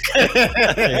 1,000 mark.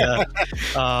 Yeah.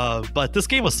 But this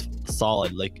game was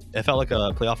solid. Like, it felt like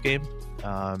a playoff game.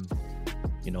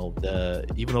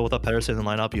 Even though without Pettersson in the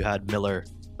lineup, you had Miller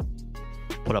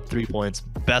put up 3 points,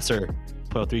 Besser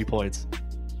put up 3 points,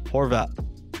 Horvat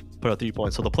put up 3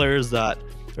 points. So the players that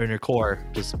are in your core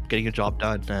just getting a job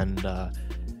done, and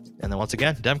then once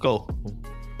again, Demko,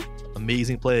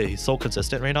 amazing play. He's so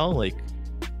consistent right now. Like,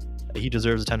 he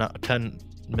deserves a $10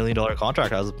 million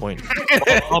contract at this point.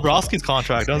 Bobrovsky's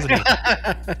contract, doesn't he?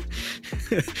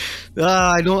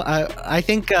 I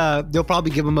think they'll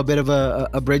probably give him a bit of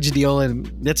a bridge deal, and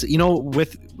that's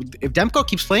if Demko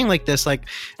keeps playing like this, like,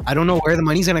 I don't know where the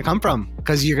money's gonna come from,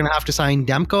 because you're gonna have to sign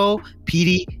Demko,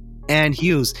 Petey, and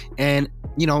Hughes, and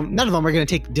none of them are gonna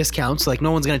take discounts. Like,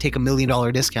 no one's gonna take $1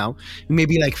 million discount.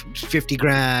 Maybe like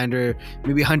 $50,000 or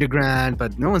maybe $100,000,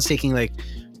 but no one's taking, like,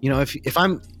 if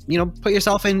I'm, put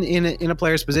yourself in a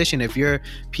player's position. If you're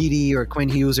PD or Quinn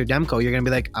Hughes or Demko, you're going to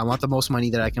be like, I want the most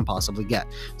money that I can possibly get.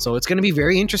 So it's going to be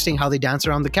very interesting how they dance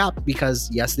around the cap, because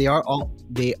yes, all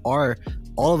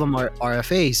of them are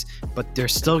RFAs, but they're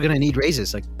still going to need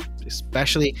raises. Like,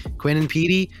 especially Quinn and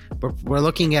PD, we're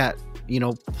looking at,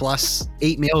 plus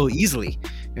 $8 million easily.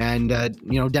 And,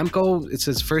 Demko, it's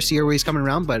his first year where he's coming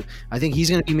around, but I think he's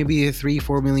going to be maybe a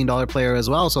 $3-4 million player as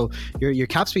well. So your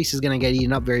cap space is going to get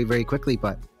eaten up very, very quickly.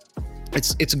 But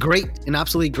it's great and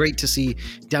absolutely great to see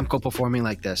Demko performing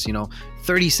like this.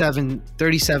 37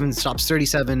 stops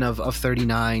 37 of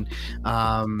 39.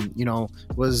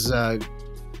 Was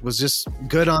was just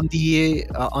good on the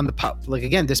like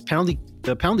again, the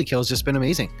penalty kill has just been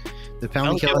amazing. The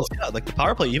penalty kill, like the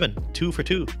power play, even 2 for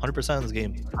 2, 100% in this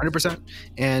game. 100%,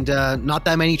 and not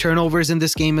that many turnovers in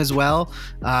this game as well.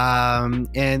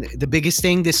 And the biggest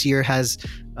thing this year has,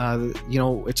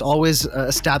 it's always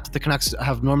a stat that the Canucks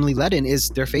have normally led in is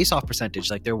their face-off percentage.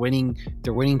 Like they're winning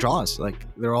draws. Like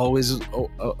they're always a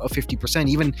 50%.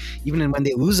 Even when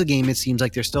they lose a game, it seems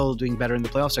like they're still doing better in the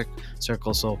playoff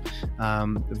circle. So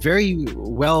very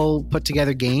well put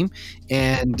together game,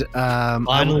 and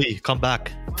finally come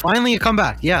back. Finally a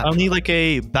comeback, yeah. Finally like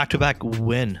a back-to-back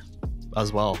win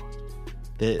as well.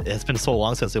 It's been so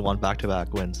long since they won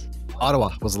back-to-back wins.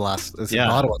 Ottawa was the last.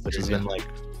 Ottawa, which has been like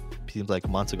seems like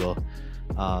months ago.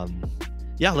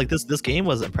 Like this game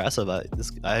was impressive.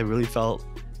 I really felt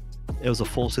it was a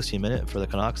full 60 minute for the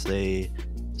Canucks. They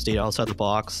stayed outside the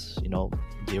box.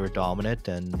 They were dominant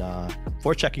and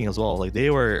forechecking as well. Like they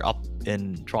were up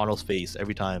in Toronto's face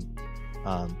every time,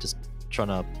 just trying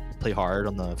to play hard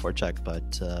on the forecheck.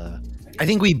 But I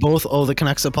think we both owe the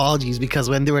Canucks apologies because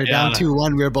when they were down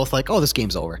 2-1, we were both like, "Oh, this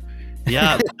game's over."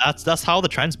 Yeah, that's how the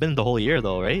trend's been the whole year,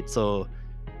 though, right? So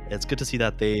it's good to see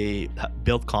that they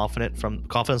built confidence from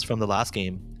the last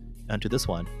game into this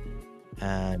one,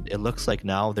 and it looks like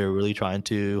now they're really trying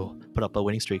to put up a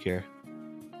winning streak here.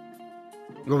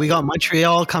 Well, we got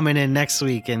Montreal coming in next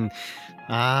week, and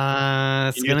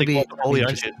it's gonna be. Foley,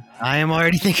 aren't you? I am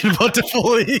already thinking about the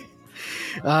Foley.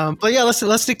 But yeah,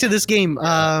 let's stick to this game.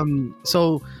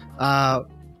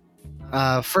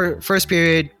 First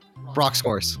period, Brock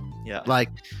scores. Yeah, like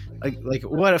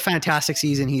what a fantastic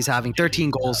season he's having.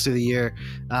 13 goals to the year.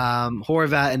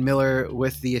 Horvat and Miller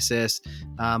with the assist.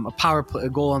 A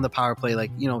goal on the power play.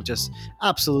 Just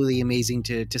absolutely amazing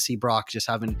to see Brock just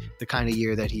having the kind of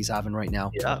year that he's having right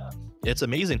now. Yeah, it's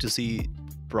amazing to see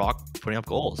Brock putting up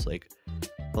goals. Like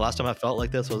the last time I felt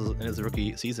like this was in his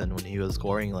rookie season when he was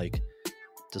scoring like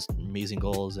just amazing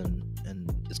goals, and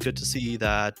it's good to see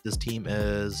that this team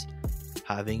is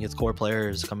having its core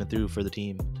players coming through for the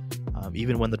team,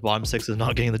 even when the bottom six is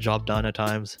not getting the job done at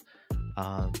times.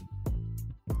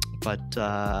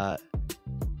 But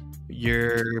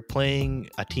you're playing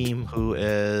a team who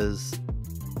is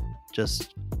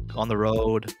just on the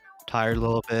road, tired a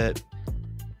little bit.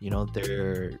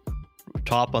 They're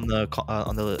top on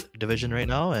the division right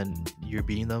now, and you're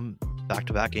beating them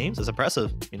back-to-back games. It's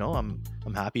impressive. I'm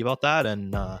happy about that,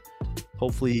 and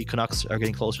hopefully Canucks are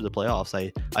getting closer to the playoffs.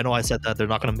 I know I said that they're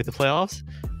not going to make the playoffs,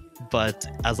 but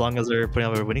as long as they're putting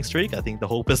up a winning streak, I think the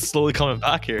hope is slowly coming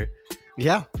back here.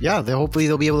 Yeah. Hopefully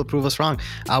they'll be able to prove us wrong.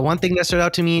 One thing that stood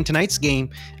out to me in tonight's game,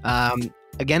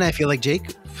 again, I feel like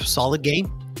Jake, solid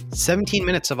game, 17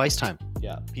 minutes of ice time.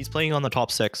 Yeah, he's playing on the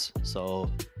top six, so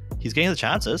he's getting the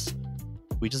chances.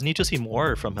 We just need to see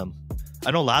more from him. I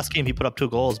know last game he put up 2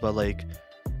 goals, but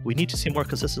we need to see more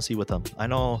consistency with him. I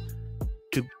know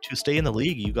to stay in the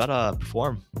league, you gotta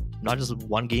perform, not just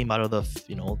one game out of the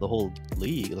whole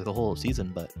league, like the whole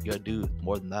season, but you gotta do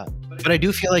more than that. But I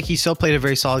do feel like he still played a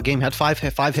very solid game. Had five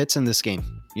hits in this game.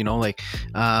 The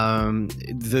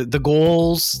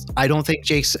goals, I don't think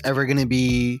Jake's ever going to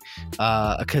be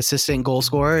a consistent goal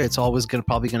scorer. It's always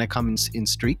probably going to come in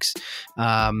streaks.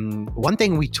 One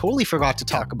thing we totally forgot to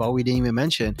talk about, we didn't even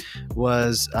mention,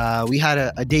 was we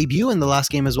had a debut in the last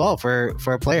game as well for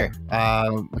a player.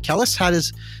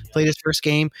 McKellis played his first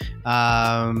game.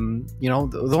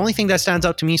 The only thing that stands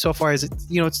out to me so far is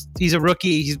he's a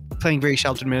rookie. He's playing very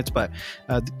sheltered minutes, but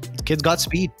the kid's got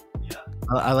speed.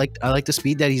 I like the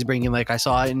speed that he's bringing. Like I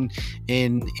saw it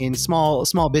in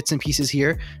small bits and pieces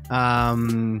here.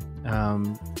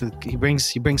 He brings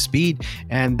speed,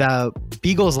 and the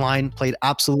Beagles line played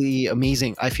absolutely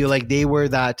amazing. I feel like they were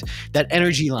that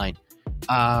energy line.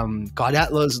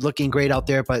 Godetla's looking great out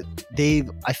there, but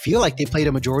I feel like they played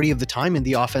a majority of the time in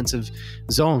the offensive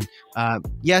zone.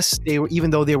 Yes, they were,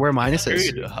 even though they were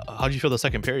minuses. How do you feel the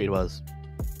second period was?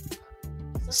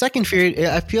 Second period,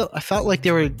 I felt like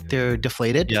they're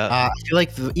deflated. Yeah. I feel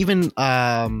like even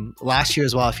last year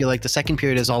as well, I feel like the second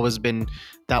period has always been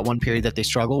that one period that they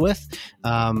struggle with.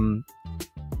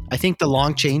 I think the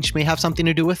long change may have something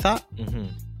to do with that. Mm-hmm.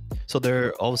 So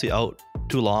they're obviously out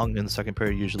too long in the second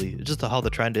period usually. It's just how the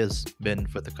trend has been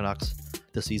for the Canucks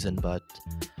this season. But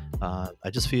I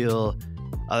feel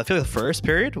like the first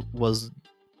period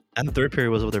and the third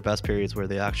period was one of their best periods, where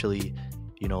they actually,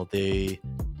 they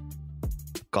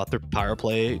got their power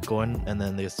play going, and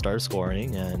then they started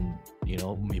scoring, and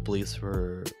Maple Leafs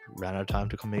ran out of time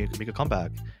to make a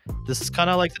comeback. This is kind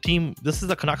of like the team. This is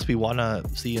the Canucks we want to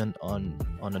see on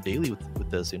a daily with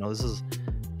this. This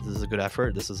is a good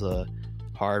effort. This is a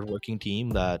hard working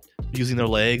team that using their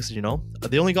legs.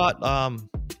 They only got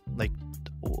like,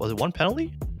 was it one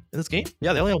penalty in this game?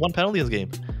 Yeah, they only had one penalty in this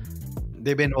game.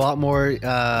 They've been a lot more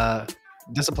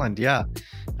disciplined. Yeah.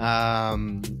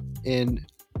 In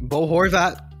Bo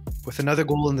Horvat with another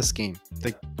goal in this game.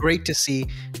 Like, great to see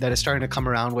that it's starting to come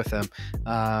around with him.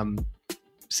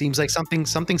 Seems like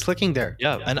something's clicking there.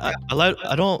 Yeah, and I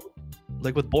don't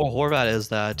like with Bo Horvat is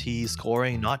that he's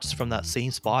scoring not just from that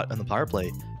same spot in the power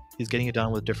play. He's getting it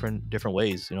done with different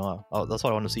ways. You know, that's what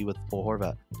I want to see with Bo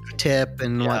Horvat. Tip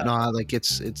and whatnot. Like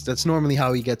it's that's normally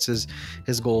how he gets his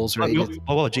goals, right? What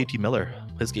about JT Miller?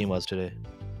 His game was today.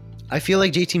 I feel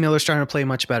like JT Miller's starting to play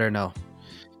much better now.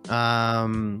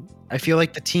 I feel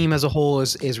like the team as a whole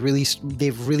is really,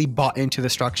 they've really bought into the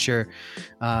structure.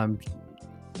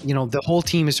 You know, the whole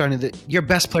team is starting to, your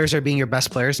best players are being your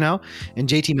best players now. And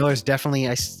JT Miller is definitely,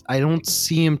 I don't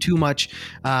see him too much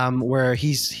where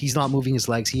he's not moving his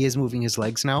legs. He is moving his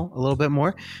legs now a little bit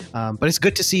more. But it's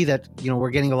good to see that, you know, we're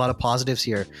getting a lot of positives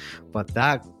here. But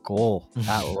that goal,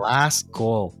 that last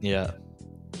goal. Yeah.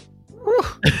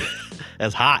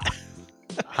 It's hot.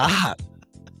 Hot.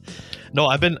 No,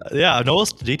 I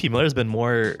noticed JT Miller's been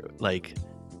more like,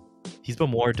 he's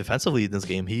been more defensively in this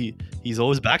game. He's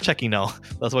always back checking now.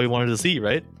 That's what we wanted to see,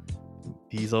 right?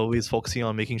 He's always focusing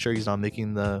on making sure he's not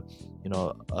making the, you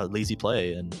know, a lazy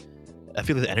play. And I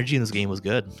feel like the energy in this game was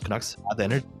good. Canucks had the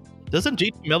energy. Doesn't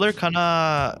JT Miller kind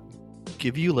of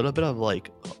give you a little bit of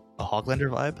like a Hoglander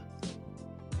vibe?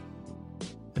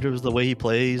 In terms of the way he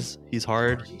plays, he's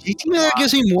hard. JT Miller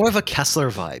gives me more of a Kessler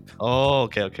vibe. Oh,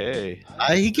 okay.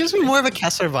 He gives me more of a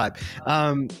Kessler vibe.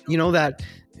 You know that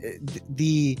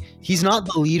he's not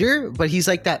the leader, but he's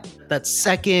like the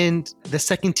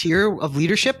second tier of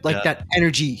leadership, like that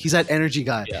energy. He's that energy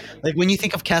guy. Yeah. Like when you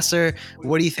think of Kessler,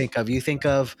 what do you think of? You think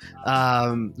of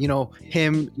you know,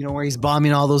 him, you know, where he's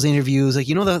bombing all those interviews, like,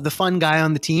 you know, the fun guy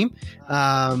on the team.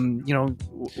 You know,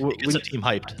 he gets the team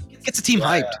hyped. Gets the team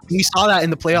hyped. We saw that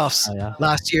in the playoffs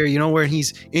last year, you know, where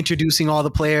he's introducing all the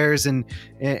players and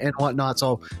whatnot.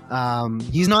 So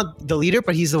he's not the leader,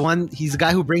 but he's the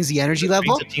guy who brings the energy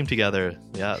level. Brings the team together.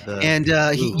 Yeah.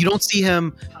 You don't see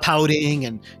him pouting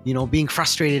and, you know, being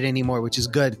frustrated anymore, which is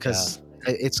good because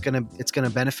it's gonna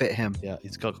benefit him. Yeah,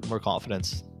 he's got more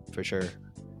confidence for sure.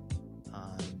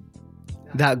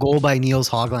 That goal by Niels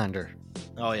Hoglander.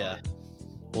 Oh yeah.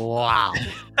 Wow.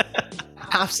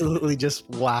 Absolutely just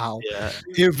wow. Yeah.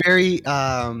 You're very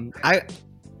that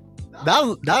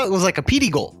was like a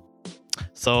PD goal.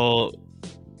 So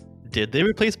did they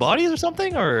replace bodies or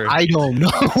something, or I don't know.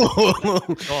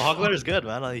 Hoglander's good,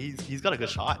 man. Like, he's got a good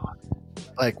shot.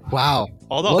 Like, wow.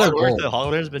 All the hard work that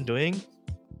Hoglander's been doing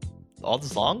all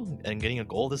this long and getting a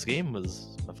goal this game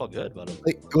I felt good about him.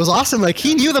 Like, it was awesome. Like,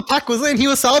 he knew the puck was in. He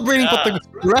was celebrating, but the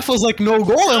ref was like, no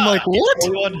goal. I'm like, what? The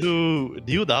only one who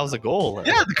knew that was a goal.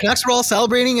 Yeah, the Canucks were all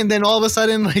celebrating, and then all of a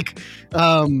sudden, like,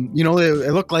 you know,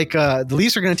 it looked like the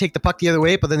Leafs were going to take the puck the other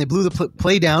way, but then they blew the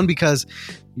play down because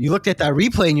you looked at that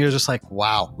replay and you're just like,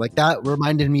 wow. Like, that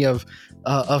reminded me of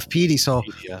Petey. So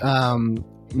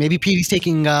maybe Petey's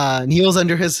taking Niels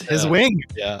under his wing.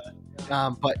 Yeah.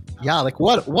 But yeah, like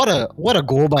what a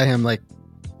goal by him. Like,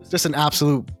 just an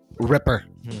absolute ripper.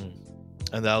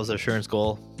 And that was the assurance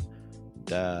goal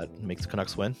that makes the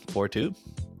Canucks win 4-2.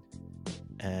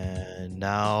 And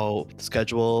now the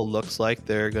schedule looks like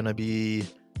they're gonna be,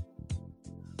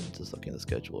 just looking at the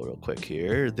schedule real quick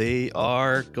here, they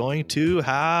are going to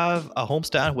have a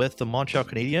homestand with the Montreal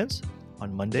Canadiens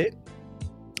on Monday,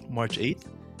 March 8th,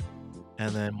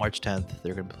 and then March 10th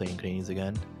they're gonna be playing Canadiens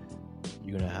again.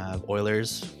 You're gonna have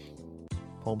Oilers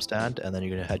homestand, and then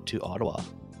you're gonna head to Ottawa.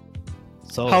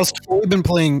 So how's Toffoli been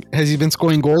playing? Has he been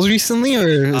scoring goals recently,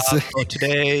 or so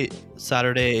today,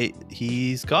 Saturday,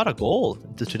 he's got a goal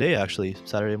today, actually,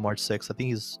 Saturday, March 6th. I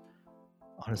think he's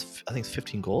on his, I think it's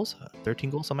 15 goals, 13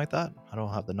 goals, something like that. I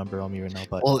don't have the number on me right now,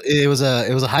 but well, it was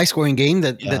a high scoring game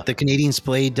that the Canadiens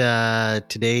played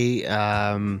today.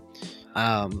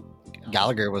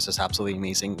 Gallagher was just absolutely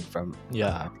amazing from the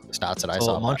stats that I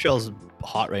saw. Montreal's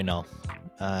hot right now,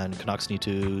 and Canucks need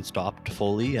to stop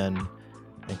Toffoli and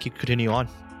continue on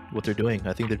what they're doing.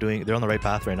 I think they're on the right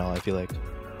path right now, I feel like.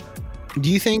 Do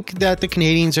you think that the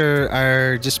Canadiens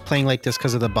are just playing like this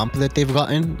because of the bump that they've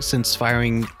gotten since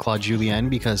firing Claude Julien?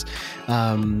 Because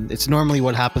it's normally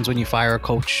what happens when you fire a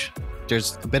coach.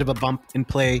 There's a bit of a bump in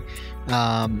play,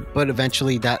 but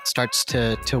eventually that starts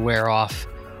to wear off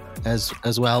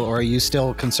as well. Or are you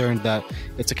still concerned that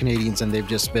it's the Canadiens and they've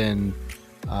just been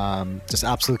just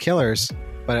absolute killers?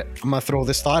 But I'm gonna throw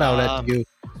this thought out at you.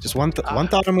 Just one thought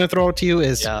I'm gonna throw out to you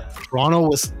is Toronto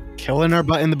was killing our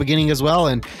butt in the beginning as well,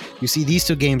 and you see these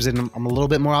two games and I'm a little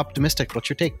bit more optimistic. What's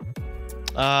your take?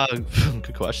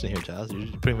 Good question here, Jazz. You're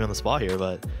putting me on the spot here,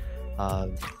 but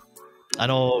I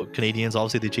know Canadians,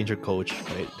 obviously they changed their coach,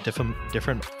 right?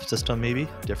 Different system, maybe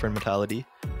different mentality,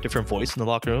 different voice in the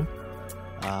locker room.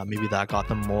 Maybe that got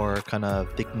them more kind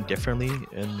of thinking differently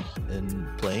in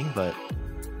playing, but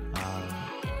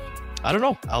I don't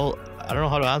know. I don't know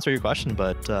how to answer your question,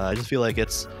 but I just feel like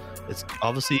it's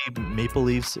obviously Maple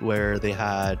Leafs where they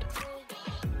had,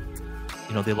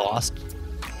 they lost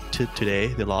today.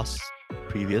 They lost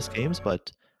previous games,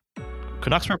 but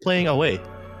Canucks were playing away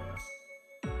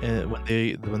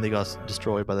when they got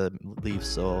destroyed by the Leafs.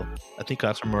 So I think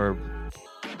Canucks were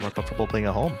more comfortable playing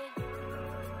at home.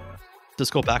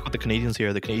 Just go back with the Canadians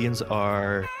here. The Canadians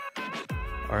are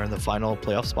in the final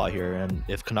playoff spot here, and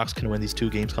if Canucks can win these 2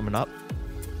 games coming up,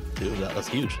 dude, that's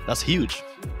huge. That's huge.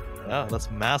 Yeah, that's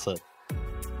massive.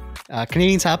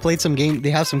 Canadians have played some game.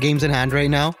 They have some games in hand right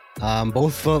now.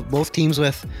 Both teams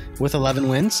with 11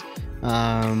 wins.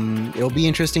 It'll be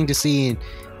interesting to see,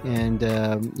 and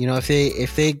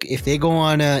if they go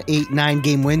on a 8-9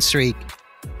 game win streak,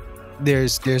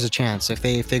 there's a chance. If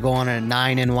they go on a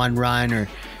 9-1 run, or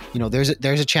there's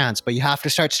a chance. But you have to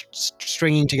start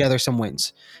stringing together some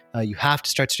wins.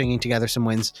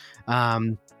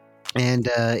 And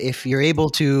if you're able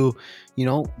to,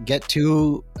 get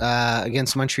 2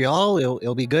 against Montreal,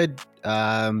 it'll be good.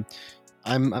 I'm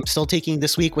still taking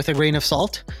this week with a grain of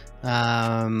salt.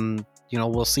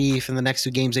 We'll see if in the next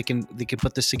 2 games they can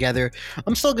put this together.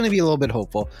 I'm still going to be a little bit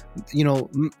hopeful.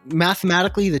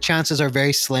 Mathematically, the chances are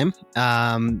very slim.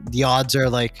 The odds are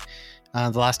like,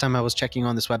 the last time I was checking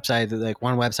on this website, like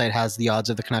one website has the odds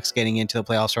of the Canucks getting into the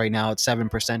playoffs right now at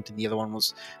 7%, and the other one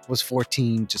was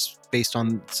 14, just based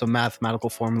on some mathematical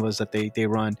formulas that they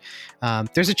run.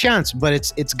 There's a chance, but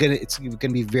it's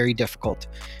gonna be very difficult.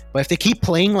 But if they keep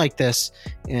playing like this,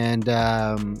 and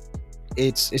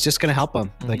it's just gonna help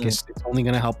them. Mm-hmm. Like it's only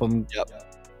gonna help them.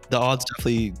 Yep. The odds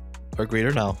definitely are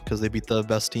greater now because they beat the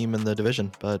best team in the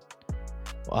division, but.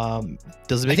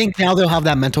 Does it make I think now they'll have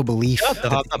that mental belief. Yeah,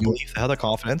 they'll have that belief. They have the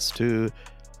confidence to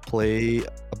play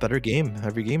a better game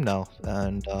every game now,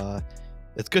 and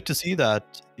it's good to see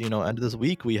that. End of this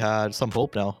week we had some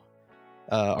hope now.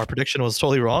 Our prediction was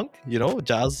totally wrong.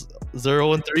 Jazz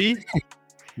 0-3,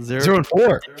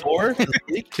 0-4 this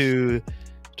week to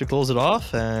close it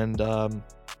off, and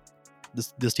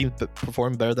this team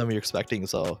performed better than we were expecting.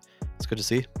 So it's good to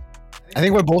see. I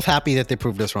think we're both happy that they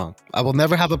proved us wrong. I will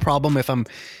never have a problem if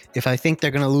I think they're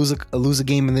going to lose a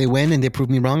game and they win and they prove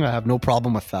me wrong. I have no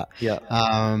problem with that. Yeah.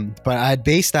 But I'd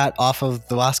base that off of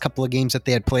the last couple of games that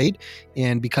they had played,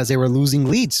 and because they were losing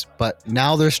leads. But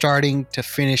now they're starting to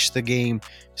finish the game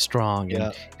strong.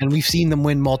 And we've seen them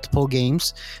win multiple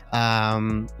games.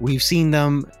 We've seen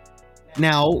them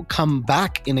now come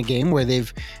back in a game where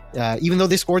they've even though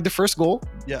they scored the first goal,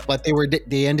 but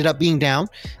they ended up being down,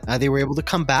 they were able to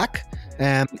come back,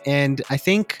 and I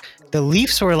think the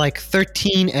Leafs were like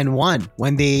 13-1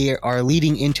 when they are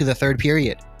leading into the third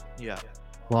period.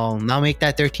 Well, now make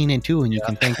that 13-2, and you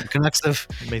can thank the Canucks of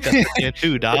make that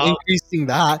 13-2 dog. Increasing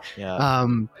that.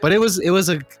 But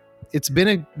it's been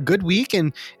a good week,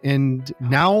 and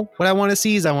now what I want to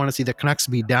see is the Canucks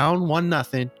be down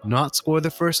 1-0, not score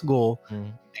the first goal,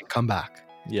 and come back.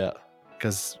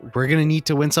 Because we're gonna need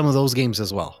to win some of those games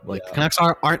as well. The Canucks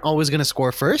aren't always gonna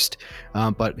score first,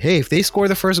 but hey, if they score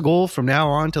the first goal from now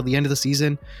on till the end of the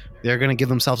season, they're gonna give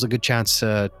themselves a good chance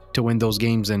to win those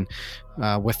games. And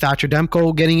with Thatcher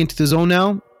Demko getting into the zone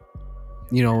now,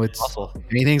 it's possible.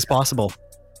 Anything's possible.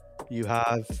 You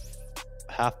have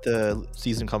half the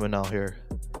season coming now here,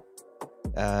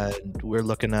 and we're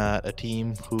looking at a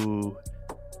team who,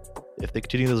 if they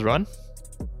continue this run,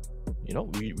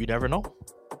 we never know.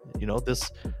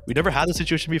 We never had this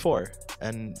situation before,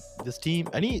 and this team,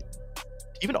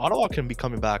 even Ottawa can be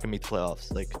coming back and make the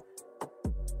playoffs. Like,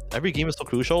 every game is so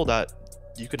crucial that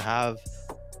you can have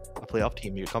a playoff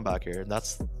team. You come back here, and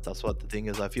that's what the thing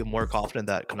is. I feel more confident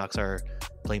that Canucks are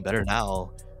playing better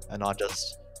now, and not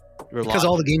just because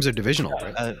all the games are divisional,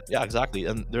 right? Exactly,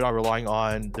 and they're not relying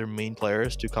on their main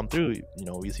players to come through.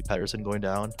 We see Pettersson going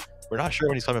down. We're not sure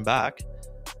when he's coming back.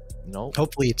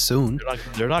 Hopefully it's soon.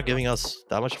 They're not giving us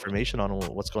that much information on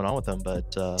what's going on with them, but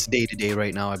it's day to day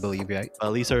right now, I believe, right?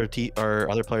 At least our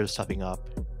other players stepping up.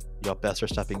 Besser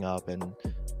stepping up, and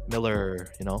Miller.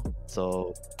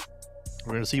 So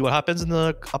we're gonna see what happens in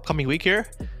the upcoming week here,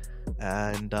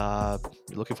 and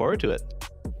looking forward to it.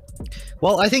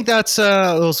 Well, I think that's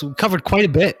was covered quite a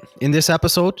bit in this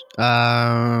episode.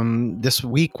 This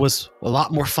week was a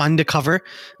lot more fun to cover.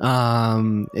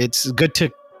 It's good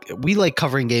to we like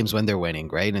covering games when they're winning,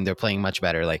 right? And they're playing much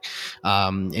better. Like,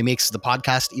 it makes the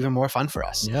podcast even more fun for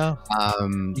us. Yeah.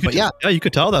 But you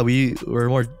could tell that we're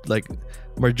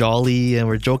more jolly and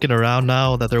we're joking around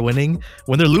now that they're winning.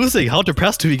 When they're losing, how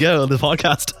depressed do we get on the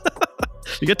podcast?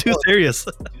 We get too serious.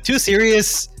 Too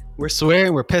serious. We're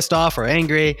swearing, we're pissed off, we're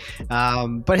angry.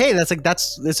 But hey,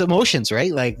 it's emotions,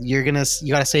 right? Like you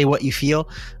gotta say what you feel.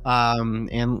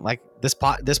 And like this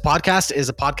podcast is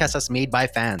a podcast that's made by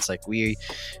fans. Like we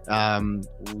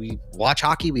watch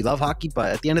hockey, we love hockey,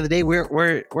 but at the end of the day,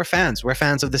 we're fans. We're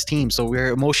fans of this team, so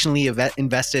we're emotionally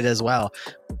invested as well.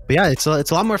 But yeah, it's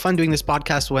a lot more fun doing this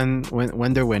podcast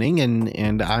when they're winning,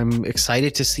 and I'm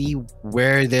excited to see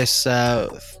where this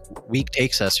week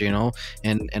takes us, you know,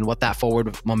 and what that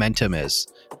forward momentum is.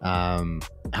 How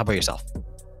about yourself?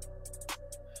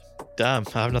 Damn,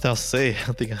 I have nothing else to say.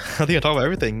 I think I talked about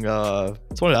everything.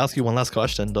 Just wanted to ask you one last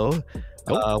question though.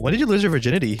 When did you lose your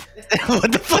virginity?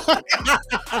 What the fuck?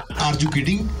 Are you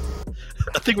kidding?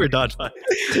 I think we're done.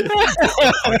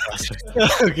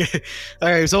 Okay. All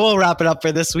right. So we'll wrap it up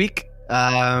for this week.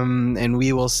 And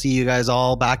we will see you guys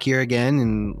all back here again,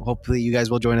 and hopefully you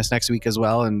guys will join us next week as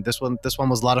well. And this one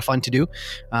was a lot of fun to do.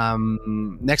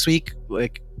 Next week,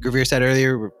 like Gravir said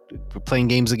earlier, we're playing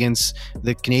games against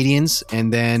the Canadians,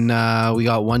 and then we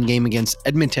got one game against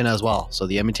Edmonton as well. So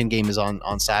the Edmonton game is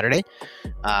on Saturday.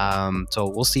 So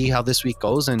we'll see how this week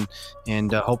goes, and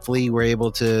hopefully we're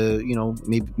able to, you know,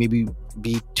 maybe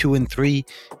be 2-3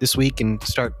 this week and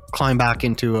start climb back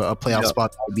into a playoff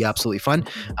spot. That would be absolutely fun.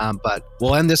 But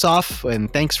we'll end this off,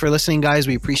 and thanks for listening, guys.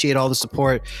 We appreciate all the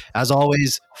support. As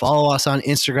always, follow us on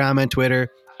Instagram and Twitter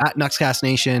at Nuxcast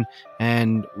Nation,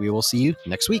 and we will see you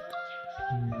next week.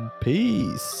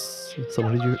 Peace. So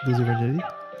when did you lose your virginity?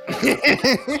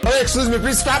 Oh, excuse me,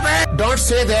 please stop it. Don't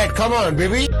say that. Come on,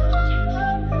 baby.